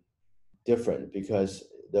different because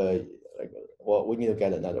well, we need to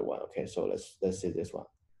get another one. Okay, so let's see this one.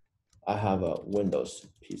 I have a Windows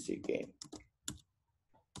PC game.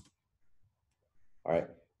 All right,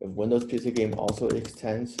 if Windows PC game also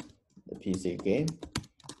extends the PC game,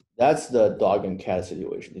 that's the dog and cat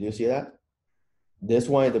situation. Did you see that? This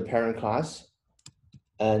one is the parent class,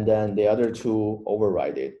 and then the other two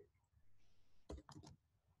override it.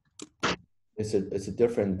 It's a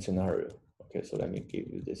different scenario. Okay, so let me give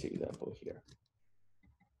you this example here.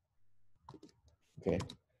 Okay,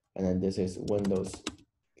 and then this is Windows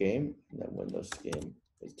game, and then Windows game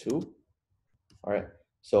is 2. All right,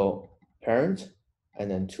 so parent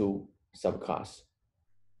and then 2 subclass.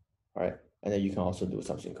 All right, and then you can also do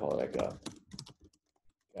something called like a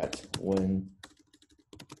get win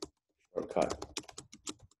shortcut.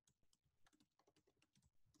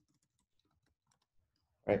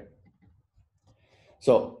 Right.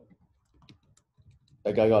 So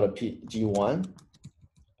like I got a G1,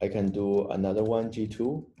 I can do another one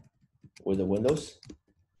G2 with the Windows.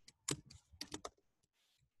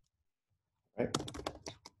 Right.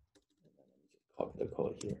 Copy the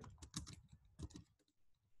code here.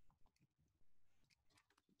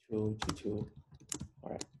 G2.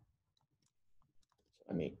 All right.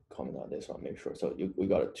 Let me comment on this one, make sure. So we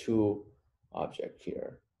got a 2 object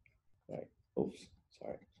here. Right. Oops.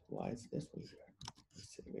 Sorry. Why is this one here?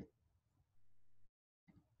 Let's see.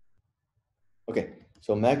 Okay.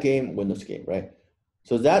 So Mac game, Windows game, right?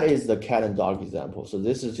 So that is the cat and dog example. So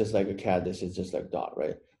this is just like a cat, this is just like dog,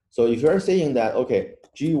 right? So if you're saying that, okay,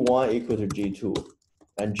 G1 equal to G2,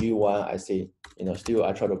 and G1, I say, still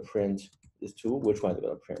I try to print this two, which one is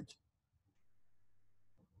gonna print?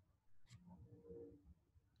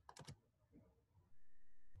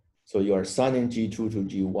 So you are assigning G2 to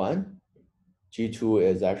G1. G2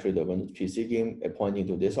 is actually the Windows PC game pointing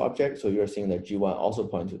to this object. So you're seeing that G1 also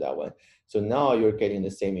point to that one. So now you're getting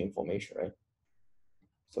the same information, right?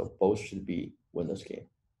 So both should be Windows game.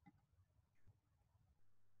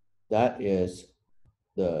 That is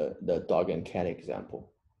the dog and cat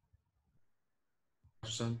example.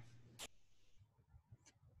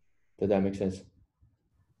 Did that make sense?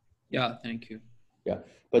 Yeah, thank you. Yeah,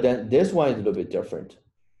 but then this one is a little bit different.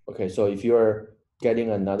 Okay, so if you're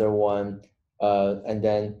getting another one, and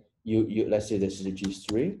then you let's say this is a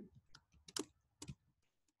G3,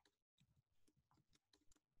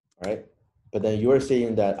 all right? But then you're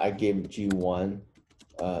saying that I gave G1,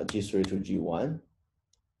 G3 to G1,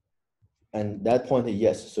 and that pointed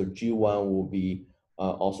yes. So G1 will be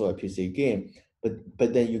also a PC game,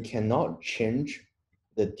 but then you cannot change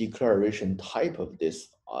the declaration type of this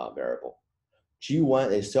variable.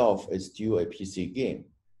 G1 itself is still a PC game.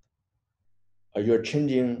 You're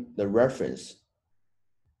changing the reference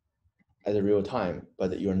at the real time,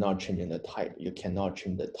 but you're not changing the type. You cannot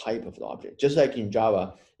change the type of the object. Just like in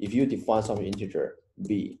Java, if you define some integer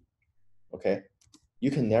b, okay,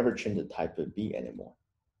 you can never change the type of b anymore.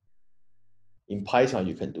 In Python,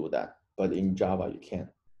 you can do that, but in Java, you can't.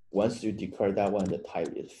 Once you declare that one, the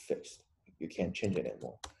type is fixed. You can't change it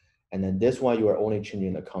anymore. And then this one, you are only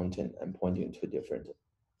changing the content and pointing to different.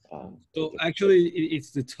 So actually,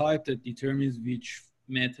 it's the type that determines which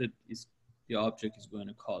method is the object is going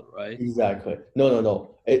to call, right? Exactly.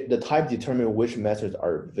 No. The type determines which methods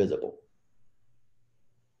are visible.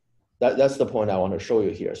 That's the point I want to show you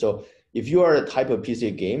here. So if you are a type of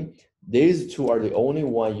PC game, these two are the only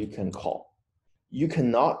one you can call. You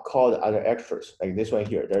cannot call the other extras, like this one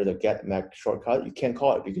here. There's a get Mac shortcut. You can't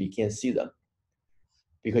call it because you can't see them.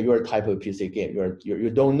 Because you're a type of PC game. You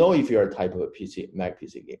don't know if you're a type of a Mac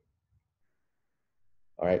PC game.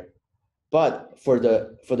 All right. But for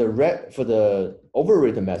the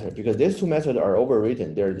overwritten method, because these two methods are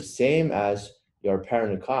overwritten, they're the same as your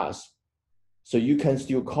parent class. So you can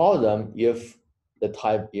still call them if the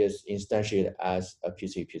type is instantiated as a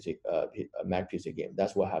Mac PC game.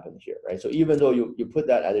 That's what happened here, right? So even though you put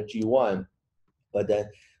that at a G1, but then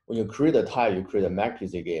when you create a type, you create a Mac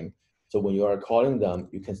PC game. So when you are calling them,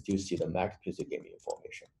 you can still see the Mac PC game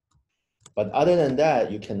information. But other than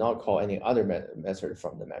that, you cannot call any other method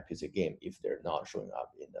from the Mac PC game if they're not showing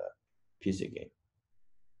up in the PC game.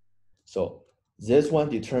 So this one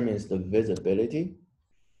determines the visibility.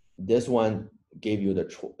 This one gave you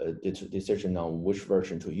the decision on which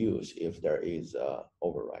version to use if there is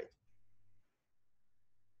override.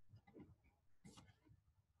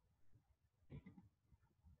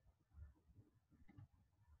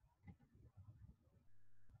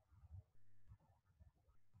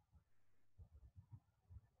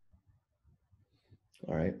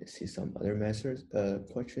 All right, let's see some other methods,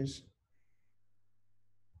 questions.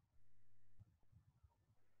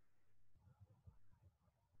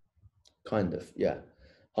 Kind of, yeah.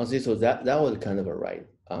 Honestly, so that was kind of a right.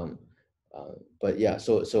 But yeah,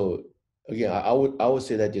 so again, I would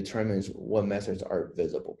say that determines what methods are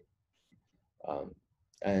visible. But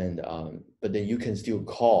then you can still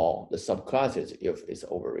call the subclasses if it's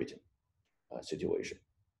overwritten situation.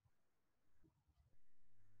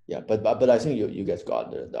 Yeah, but I think you guys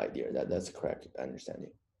got the idea. That's correct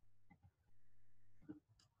understanding.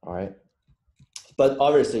 All right. But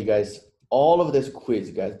obviously, guys, all of this quiz,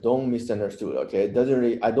 guys, don't misunderstood. Okay, it doesn't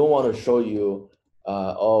really. I don't want to show you.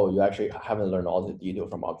 Oh, you actually haven't learned all the detail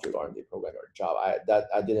from object-oriented programming or Java.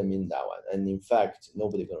 I didn't mean that one. And in fact,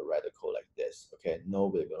 nobody's gonna write a code like this. Okay,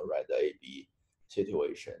 nobody's gonna write the A/B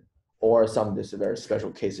situation or some of this very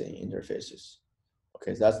special case in interfaces.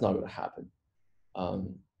 Okay, so that's not gonna happen.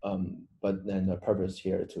 But then the purpose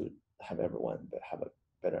here to have everyone have a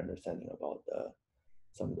better understanding about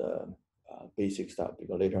some of the basic stuff,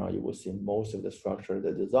 because later on you will see most of the structure,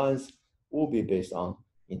 the designs will be based on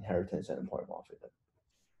inheritance and polymorphism.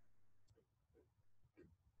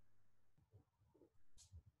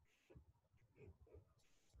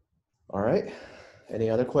 All right, any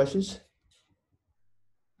other questions?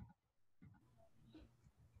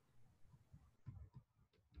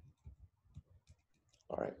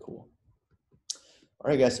 All right, cool. All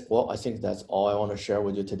right, guys, well, I think that's all I want to share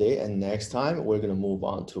with you today. And next time we're gonna move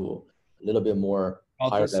on to a little bit more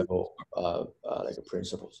higher level like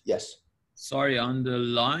principles. Yes. Sorry, on the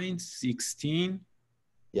line 16,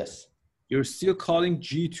 Yes. You're still calling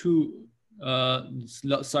G2,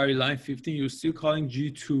 sorry, line 15, you're still calling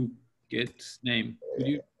G2 get name. Could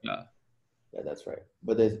you, yeah. Yeah, that's right.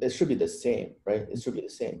 But it should be the same, right? It should be the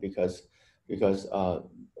same because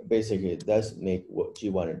basically it does make what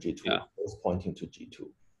G1 and G2 Yeah. is pointing to G2.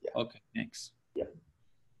 Yeah. Okay, thanks. Yeah.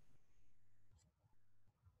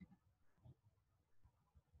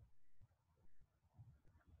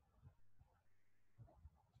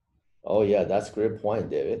 Oh yeah, that's a great point,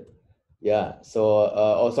 David. Yeah. So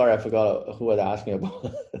oh sorry, I forgot who was asking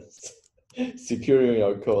about securing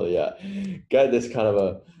your code. Yeah. Get this kind of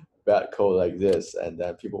a bad code like this, and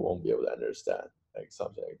then people won't be able to understand like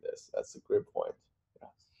something like this. That's a great point. Yeah.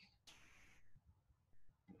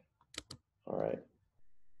 All right.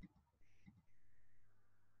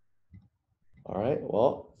 All right.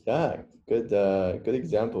 Well, yeah, good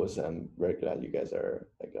examples. I'm very glad you guys are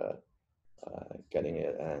like getting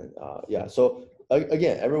it. And yeah, so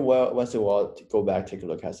again, every once in a while, to go back, take a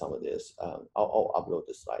look at some of this. I'll upload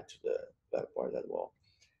the slide to the blackboard as well,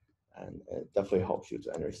 and it definitely helps you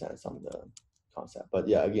to understand some of the concept. But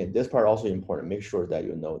yeah, again, this part also important. Make sure that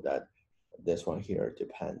you know that this one here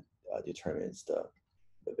determines the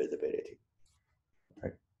visibility.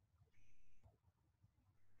 Right.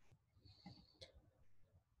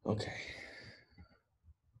 Okay.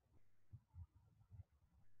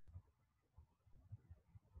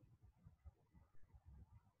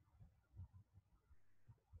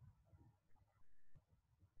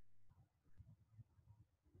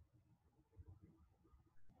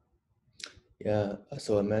 Yeah,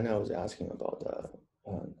 so Amanda was asking about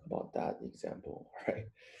that example, right?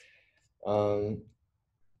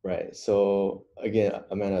 Right. So again,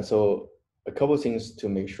 Amanda, so a couple of things to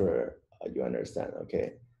make sure you understand.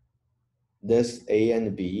 Okay, this A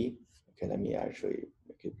and B. Okay, let me actually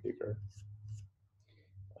make it bigger.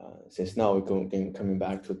 Since now we're coming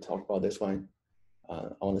back to talk about this one,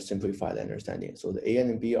 I want to simplify the understanding. So the A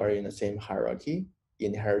and B are in the same hierarchy.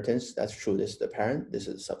 Inheritance, that's true. This is the parent. This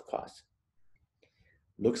is the subclass.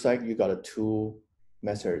 Looks like you got a two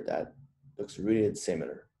method that looks really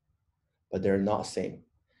similar, but they're not same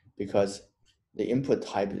because the input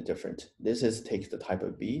type is different. This is takes the type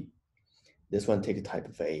of B. This one takes the type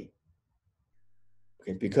of A.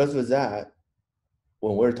 Okay, because of that,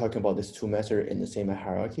 when we're talking about these two methods in the same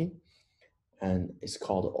hierarchy, and it's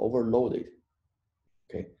called overloaded.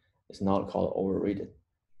 Okay, it's not called overridden.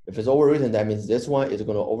 If it's overridden, that means this one is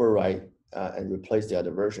going to override and replace the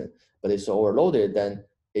other version. But it's overloaded, then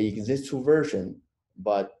it exists two versions,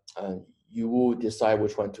 but you will decide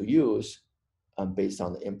which one to use based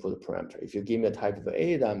on the input parameter. If you give me a type of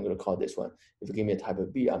A, then I'm going to call this one. If you give me a type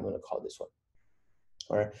of B, I'm going to call this one.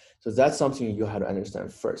 All right. So that's something you have to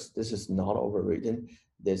understand first. This is not overridden.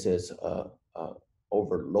 This is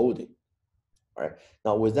overloading. All right.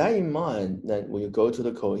 Now, with that in mind, then when you go to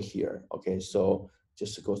the code here, okay, so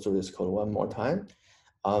just to go through this code one more time.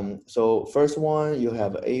 So first one, you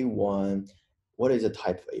have A1. What is the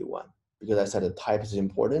type of A1? Because I said the type is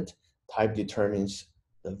important. Type determines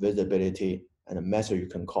the visibility and the method you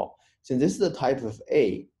can call. Since this is the type of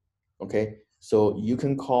A, okay, so you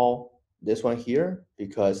can call this one here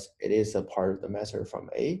because it is a part of the method from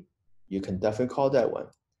A. You can definitely call that one.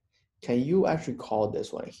 Can you actually call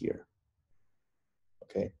this one here?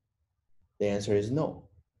 Okay, the answer is no,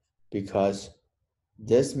 because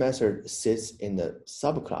this method sits in the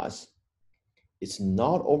subclass. It's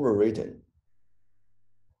not overridden.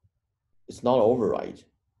 It's not override.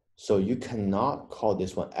 So you cannot call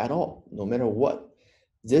this one at all, no matter what.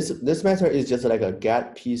 This method is just like a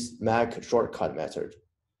get piece mac shortcut method,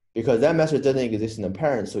 because that method doesn't exist in the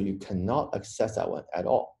parent, so you cannot access that one at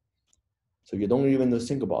all. So you don't even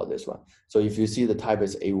think about this one. So if you see the type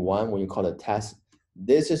is A1 when you call it test,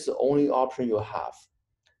 this is the only option you have.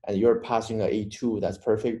 And you're passing an A2, that's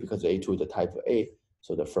perfect because A2 is the type of A.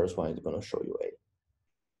 So the first one is going to show you A.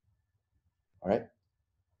 All right.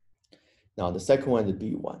 Now the second one is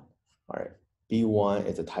B1. All right. B1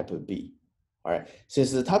 is a type of B. All right.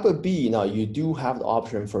 Since the type of B, now you do have the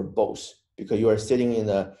option for both because you are sitting in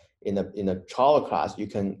a child class. You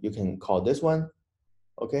can call this one,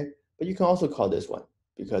 okay, but you can also call this one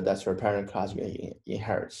because that's your parent class you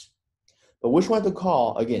inherits. But which one to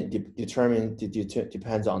call, again,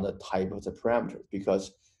 depends on the type of the parameters,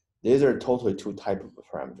 because these are totally two types of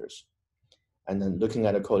parameters. And then looking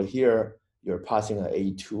at the code here, you're passing an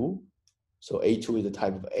A2. So A2 is the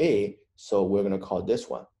type of A, so we're going to call this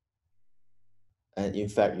one. And in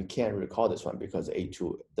fact, you can't really call this one because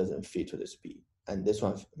A2 doesn't fit to this B. And this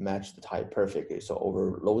one matched the type perfectly, so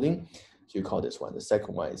overloading. So you call this one. The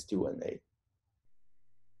second one is still an A.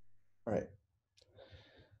 All right.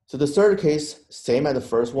 So the third case, same as the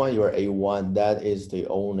first one, you're A1, that is the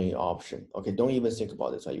only option. Okay, don't even think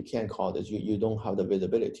about this. You can't call this, you don't have the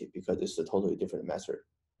visibility because it's a totally different method.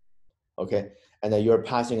 Okay, and then you're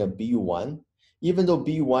passing a B1. Even though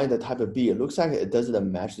B1 is the type of B, it looks like it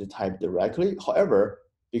doesn't match the type directly. However,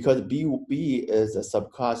 because B is a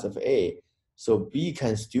subclass of A, so B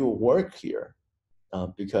can still work here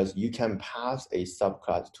because you can pass a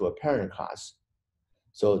subclass to a parent class.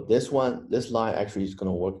 So this line actually is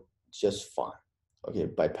gonna work just fine, okay,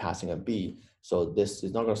 by passing a B. So this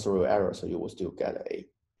is not gonna throw error, so you will still get an A.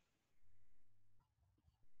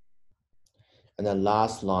 And then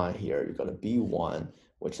last line here, you got a B1,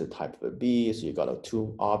 which is the type of a B. So you got a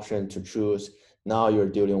 2 options to choose. Now you're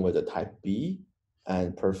dealing with a type B,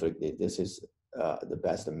 and perfectly, this is the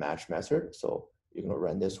best match method. So you're gonna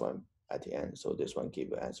run this one at the end. So this one give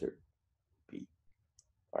you answer B.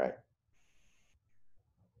 All right.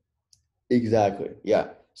 Exactly.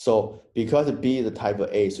 Yeah. So because B is the type of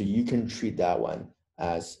A, so you can treat that one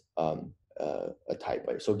as a type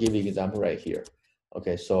A. So give you an example right here.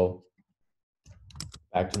 Okay. So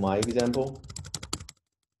back to my example.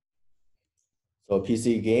 So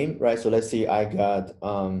PC game, right? So let's see, I got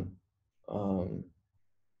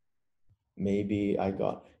maybe I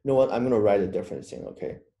got, you know what? I'm gonna write a different thing.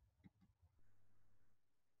 Okay.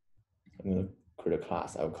 I'm gonna create a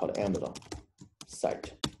class. I will call it Amazon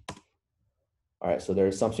site. All right. So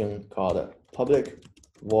there's something called a public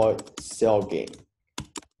void sell game.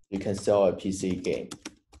 You can sell a PC game.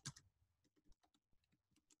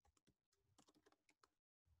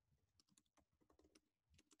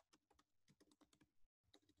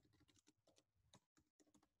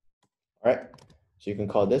 All right, so you can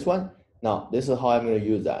call this one. Now, this is how I'm going to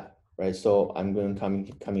use that, right? So I'm going to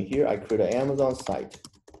come in here. I create an Amazon site.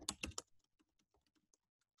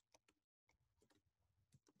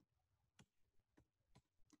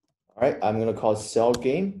 All right, I'm going to call sell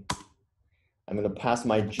game. I'm going to pass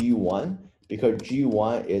my G1 because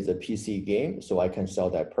G1 is a PC game, so I can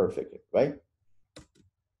sell that perfectly, right?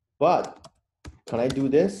 But can I do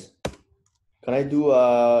this? Can I do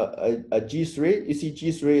a G3? You see,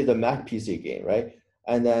 G3 is a Mac PC game, right?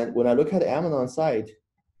 And then when I look at the Amazon site,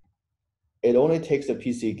 it only takes a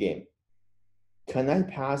PC game. Can I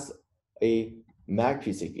pass a Mac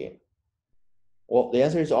PC game? Well, the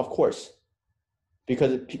answer is of course,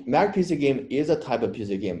 because Mac PC game is a type of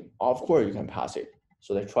PC game. Of course, you can pass it.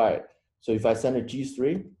 So let's try it. So if I send a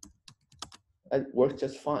G3, it works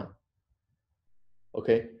just fine.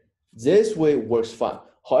 Okay, this way works fine.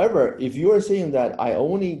 However, if you are saying that I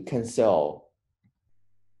only can sell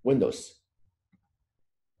Windows,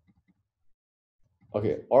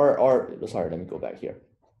 okay, or sorry, let me go back here.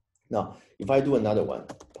 Now, if I do another one,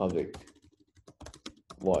 public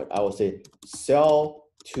void, I will say sell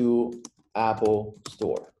to Apple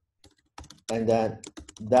Store. And then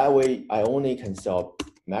that way I only can sell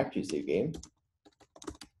Mac PC game.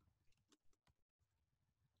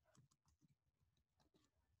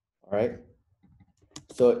 All right.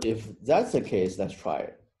 So if that's the case, let's try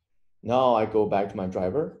it. Now I go back to my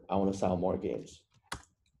driver. I want to sell more games.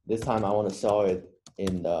 This time I want to sell it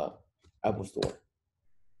in the Apple Store.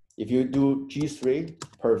 If you do G3,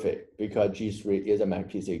 perfect, because G3 is a Mac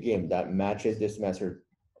PC game that matches this method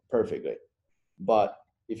perfectly. But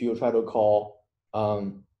if you try to call,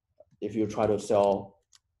 if you try to sell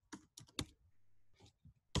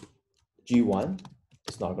G1,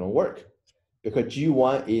 it's not going to work because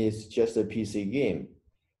G1 is just a PC game.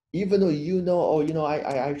 Even though you know, oh, you know, I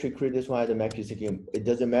actually create this one as a Mac PC game, it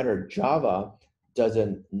doesn't matter. Java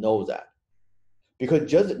doesn't know that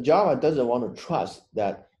because just Java doesn't want to trust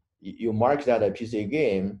that you mark that a PC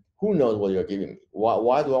game. Who knows what you're giving me?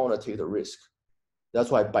 Why do I want to take the risk?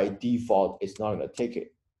 That's why by default, it's not going to take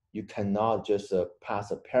it. You cannot just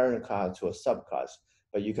pass a parent class to a subclass,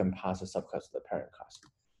 but you can pass a subclass to the parent class.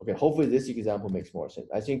 Okay, hopefully this example makes more sense.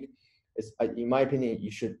 I think it's, in my opinion,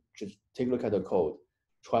 you should just take a look at the code,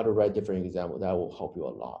 try to write different examples. That will help you a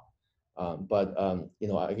lot. You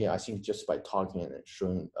know, again, I think just by talking and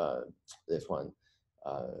showing this one,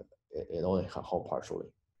 it only help partially.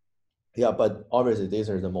 Yeah, but obviously these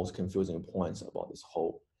are the most confusing points about this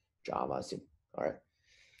whole Java thing. All right.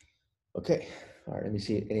 Okay. All right. Let me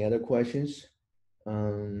see. Any other questions?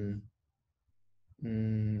 Let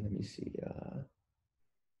me see.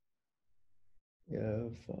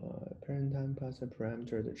 If parent time pass a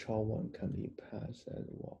parameter, the child one can be passed as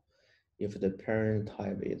well. If the parent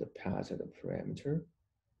type is passed as a parameter.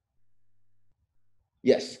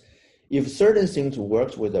 Yes. If certain things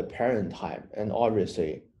works with the parent type, and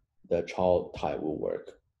obviously the child type will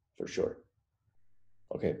work for sure.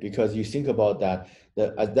 Okay, because you think about that,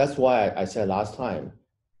 that's why I said last time,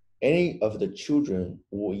 any of the children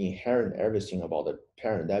will inherit everything about the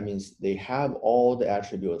parent. That means they have all the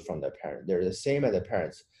attributes from the parent. They're the same as the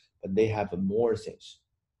parents, but they have more things.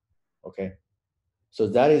 Okay, so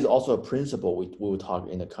that is also a principle we will talk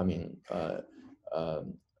in the coming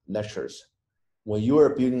lectures. When you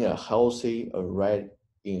are building a healthy, right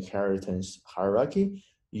inheritance hierarchy,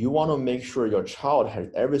 you want to make sure your child has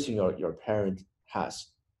everything your parent has.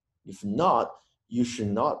 If not, you should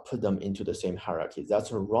not put them into the same hierarchy.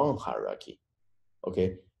 That's a wrong hierarchy.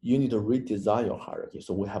 Okay, you need to redesign your hierarchy.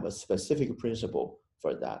 So we have a specific principle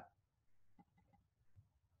for that.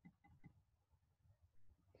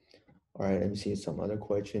 All right, let me see some other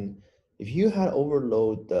question. If you had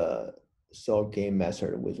overload the cell game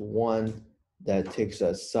method with one that takes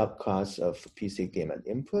a subclass of PC game as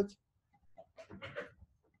input,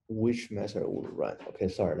 which method will run? Okay,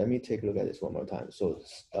 sorry, let me take a look at this one more time. So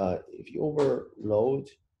if you overload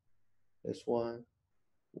this one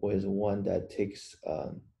with one that takes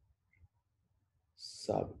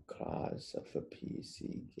subclass of a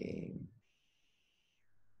PC game,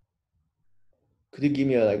 could you give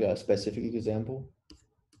me like a specific example?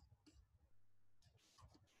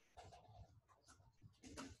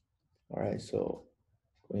 All right, so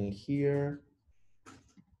going here,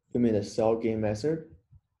 you mean the cell game method?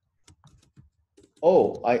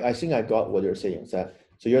 Oh, I think I got what you're saying. So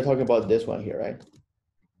you're talking about this one here, right?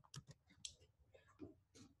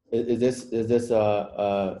 Is this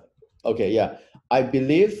okay? Yeah, I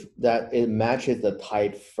believe that it matches the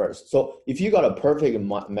type first. So if you got a perfect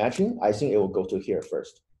matching, I think it will go to here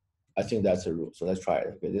first. I think that's the rule. So let's try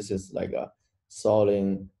it. Okay, this is like a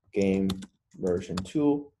solving game version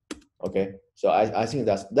 2. Okay, so I think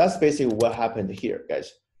that's basically what happened here,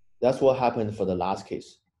 guys. That's what happened for the last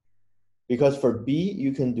case. Because for B,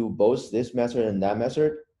 you can do both this method and that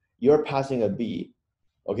method. You're passing a B.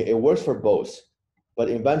 Okay, it works for both. But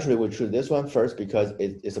eventually we choose this one first because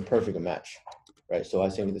it's a perfect match, right? So I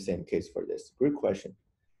think it's the same case for this. Great question.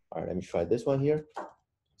 All right, let me try this one here.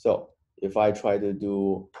 So if I try to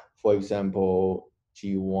do, for example,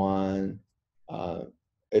 G1,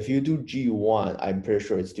 if you do G1, I'm pretty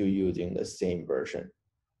sure it's still using the same version.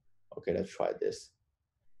 Okay, let's try this.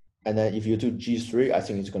 And then if you do G3, I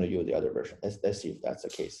think it's going to use the other version. Let's see if that's the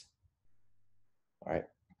case. All right.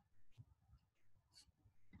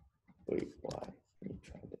 Wait, why? Let me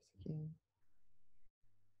try this again.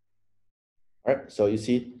 All right, so you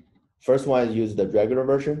see, first one use the regular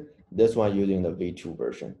version, this one using the V2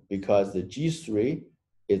 version, because the G3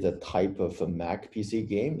 is a type of a Mac PC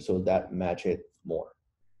game, so that match it more.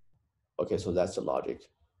 Okay, so that's the logic.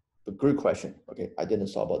 But great question. Okay, I didn't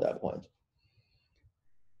solve at that point.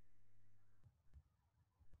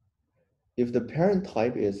 If the parent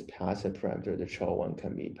type is passive parameter, the child one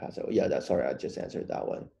can be passive. Yeah, that's sorry, I just answered that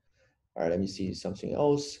one. All right, let me see something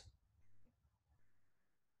else.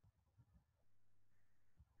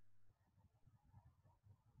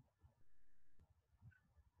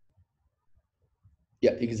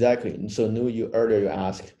 Yeah, exactly. So you earlier you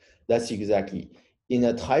asked, that's exactly. In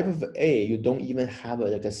a type of A, you don't even have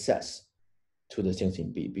like access to the things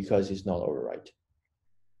in B because it's not overwrite.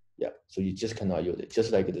 Yeah, so you just cannot use it.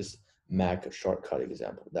 Just like this Mac shortcut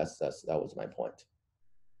example. That was my point.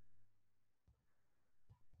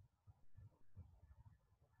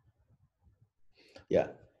 Yeah,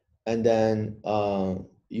 and then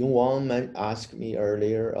Yung Wang asked me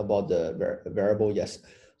earlier about the variable. Yes,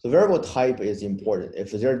 so variable type is important.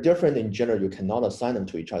 If they're different in general, you cannot assign them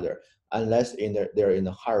to each other unless they're in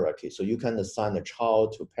a hierarchy. So you can assign a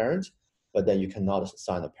child to parent, but then you cannot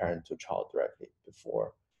assign a parent to child directly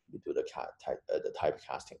before you do the type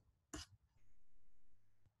casting.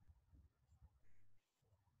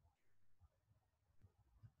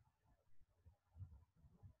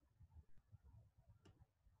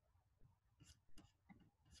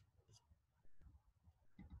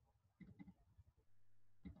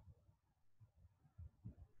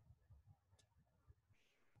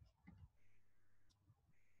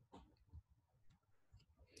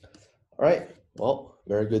 All right, well,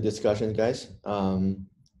 very good discussion, guys.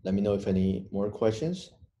 Let me know if any more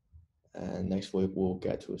questions. And next week, we'll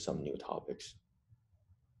get to some new topics.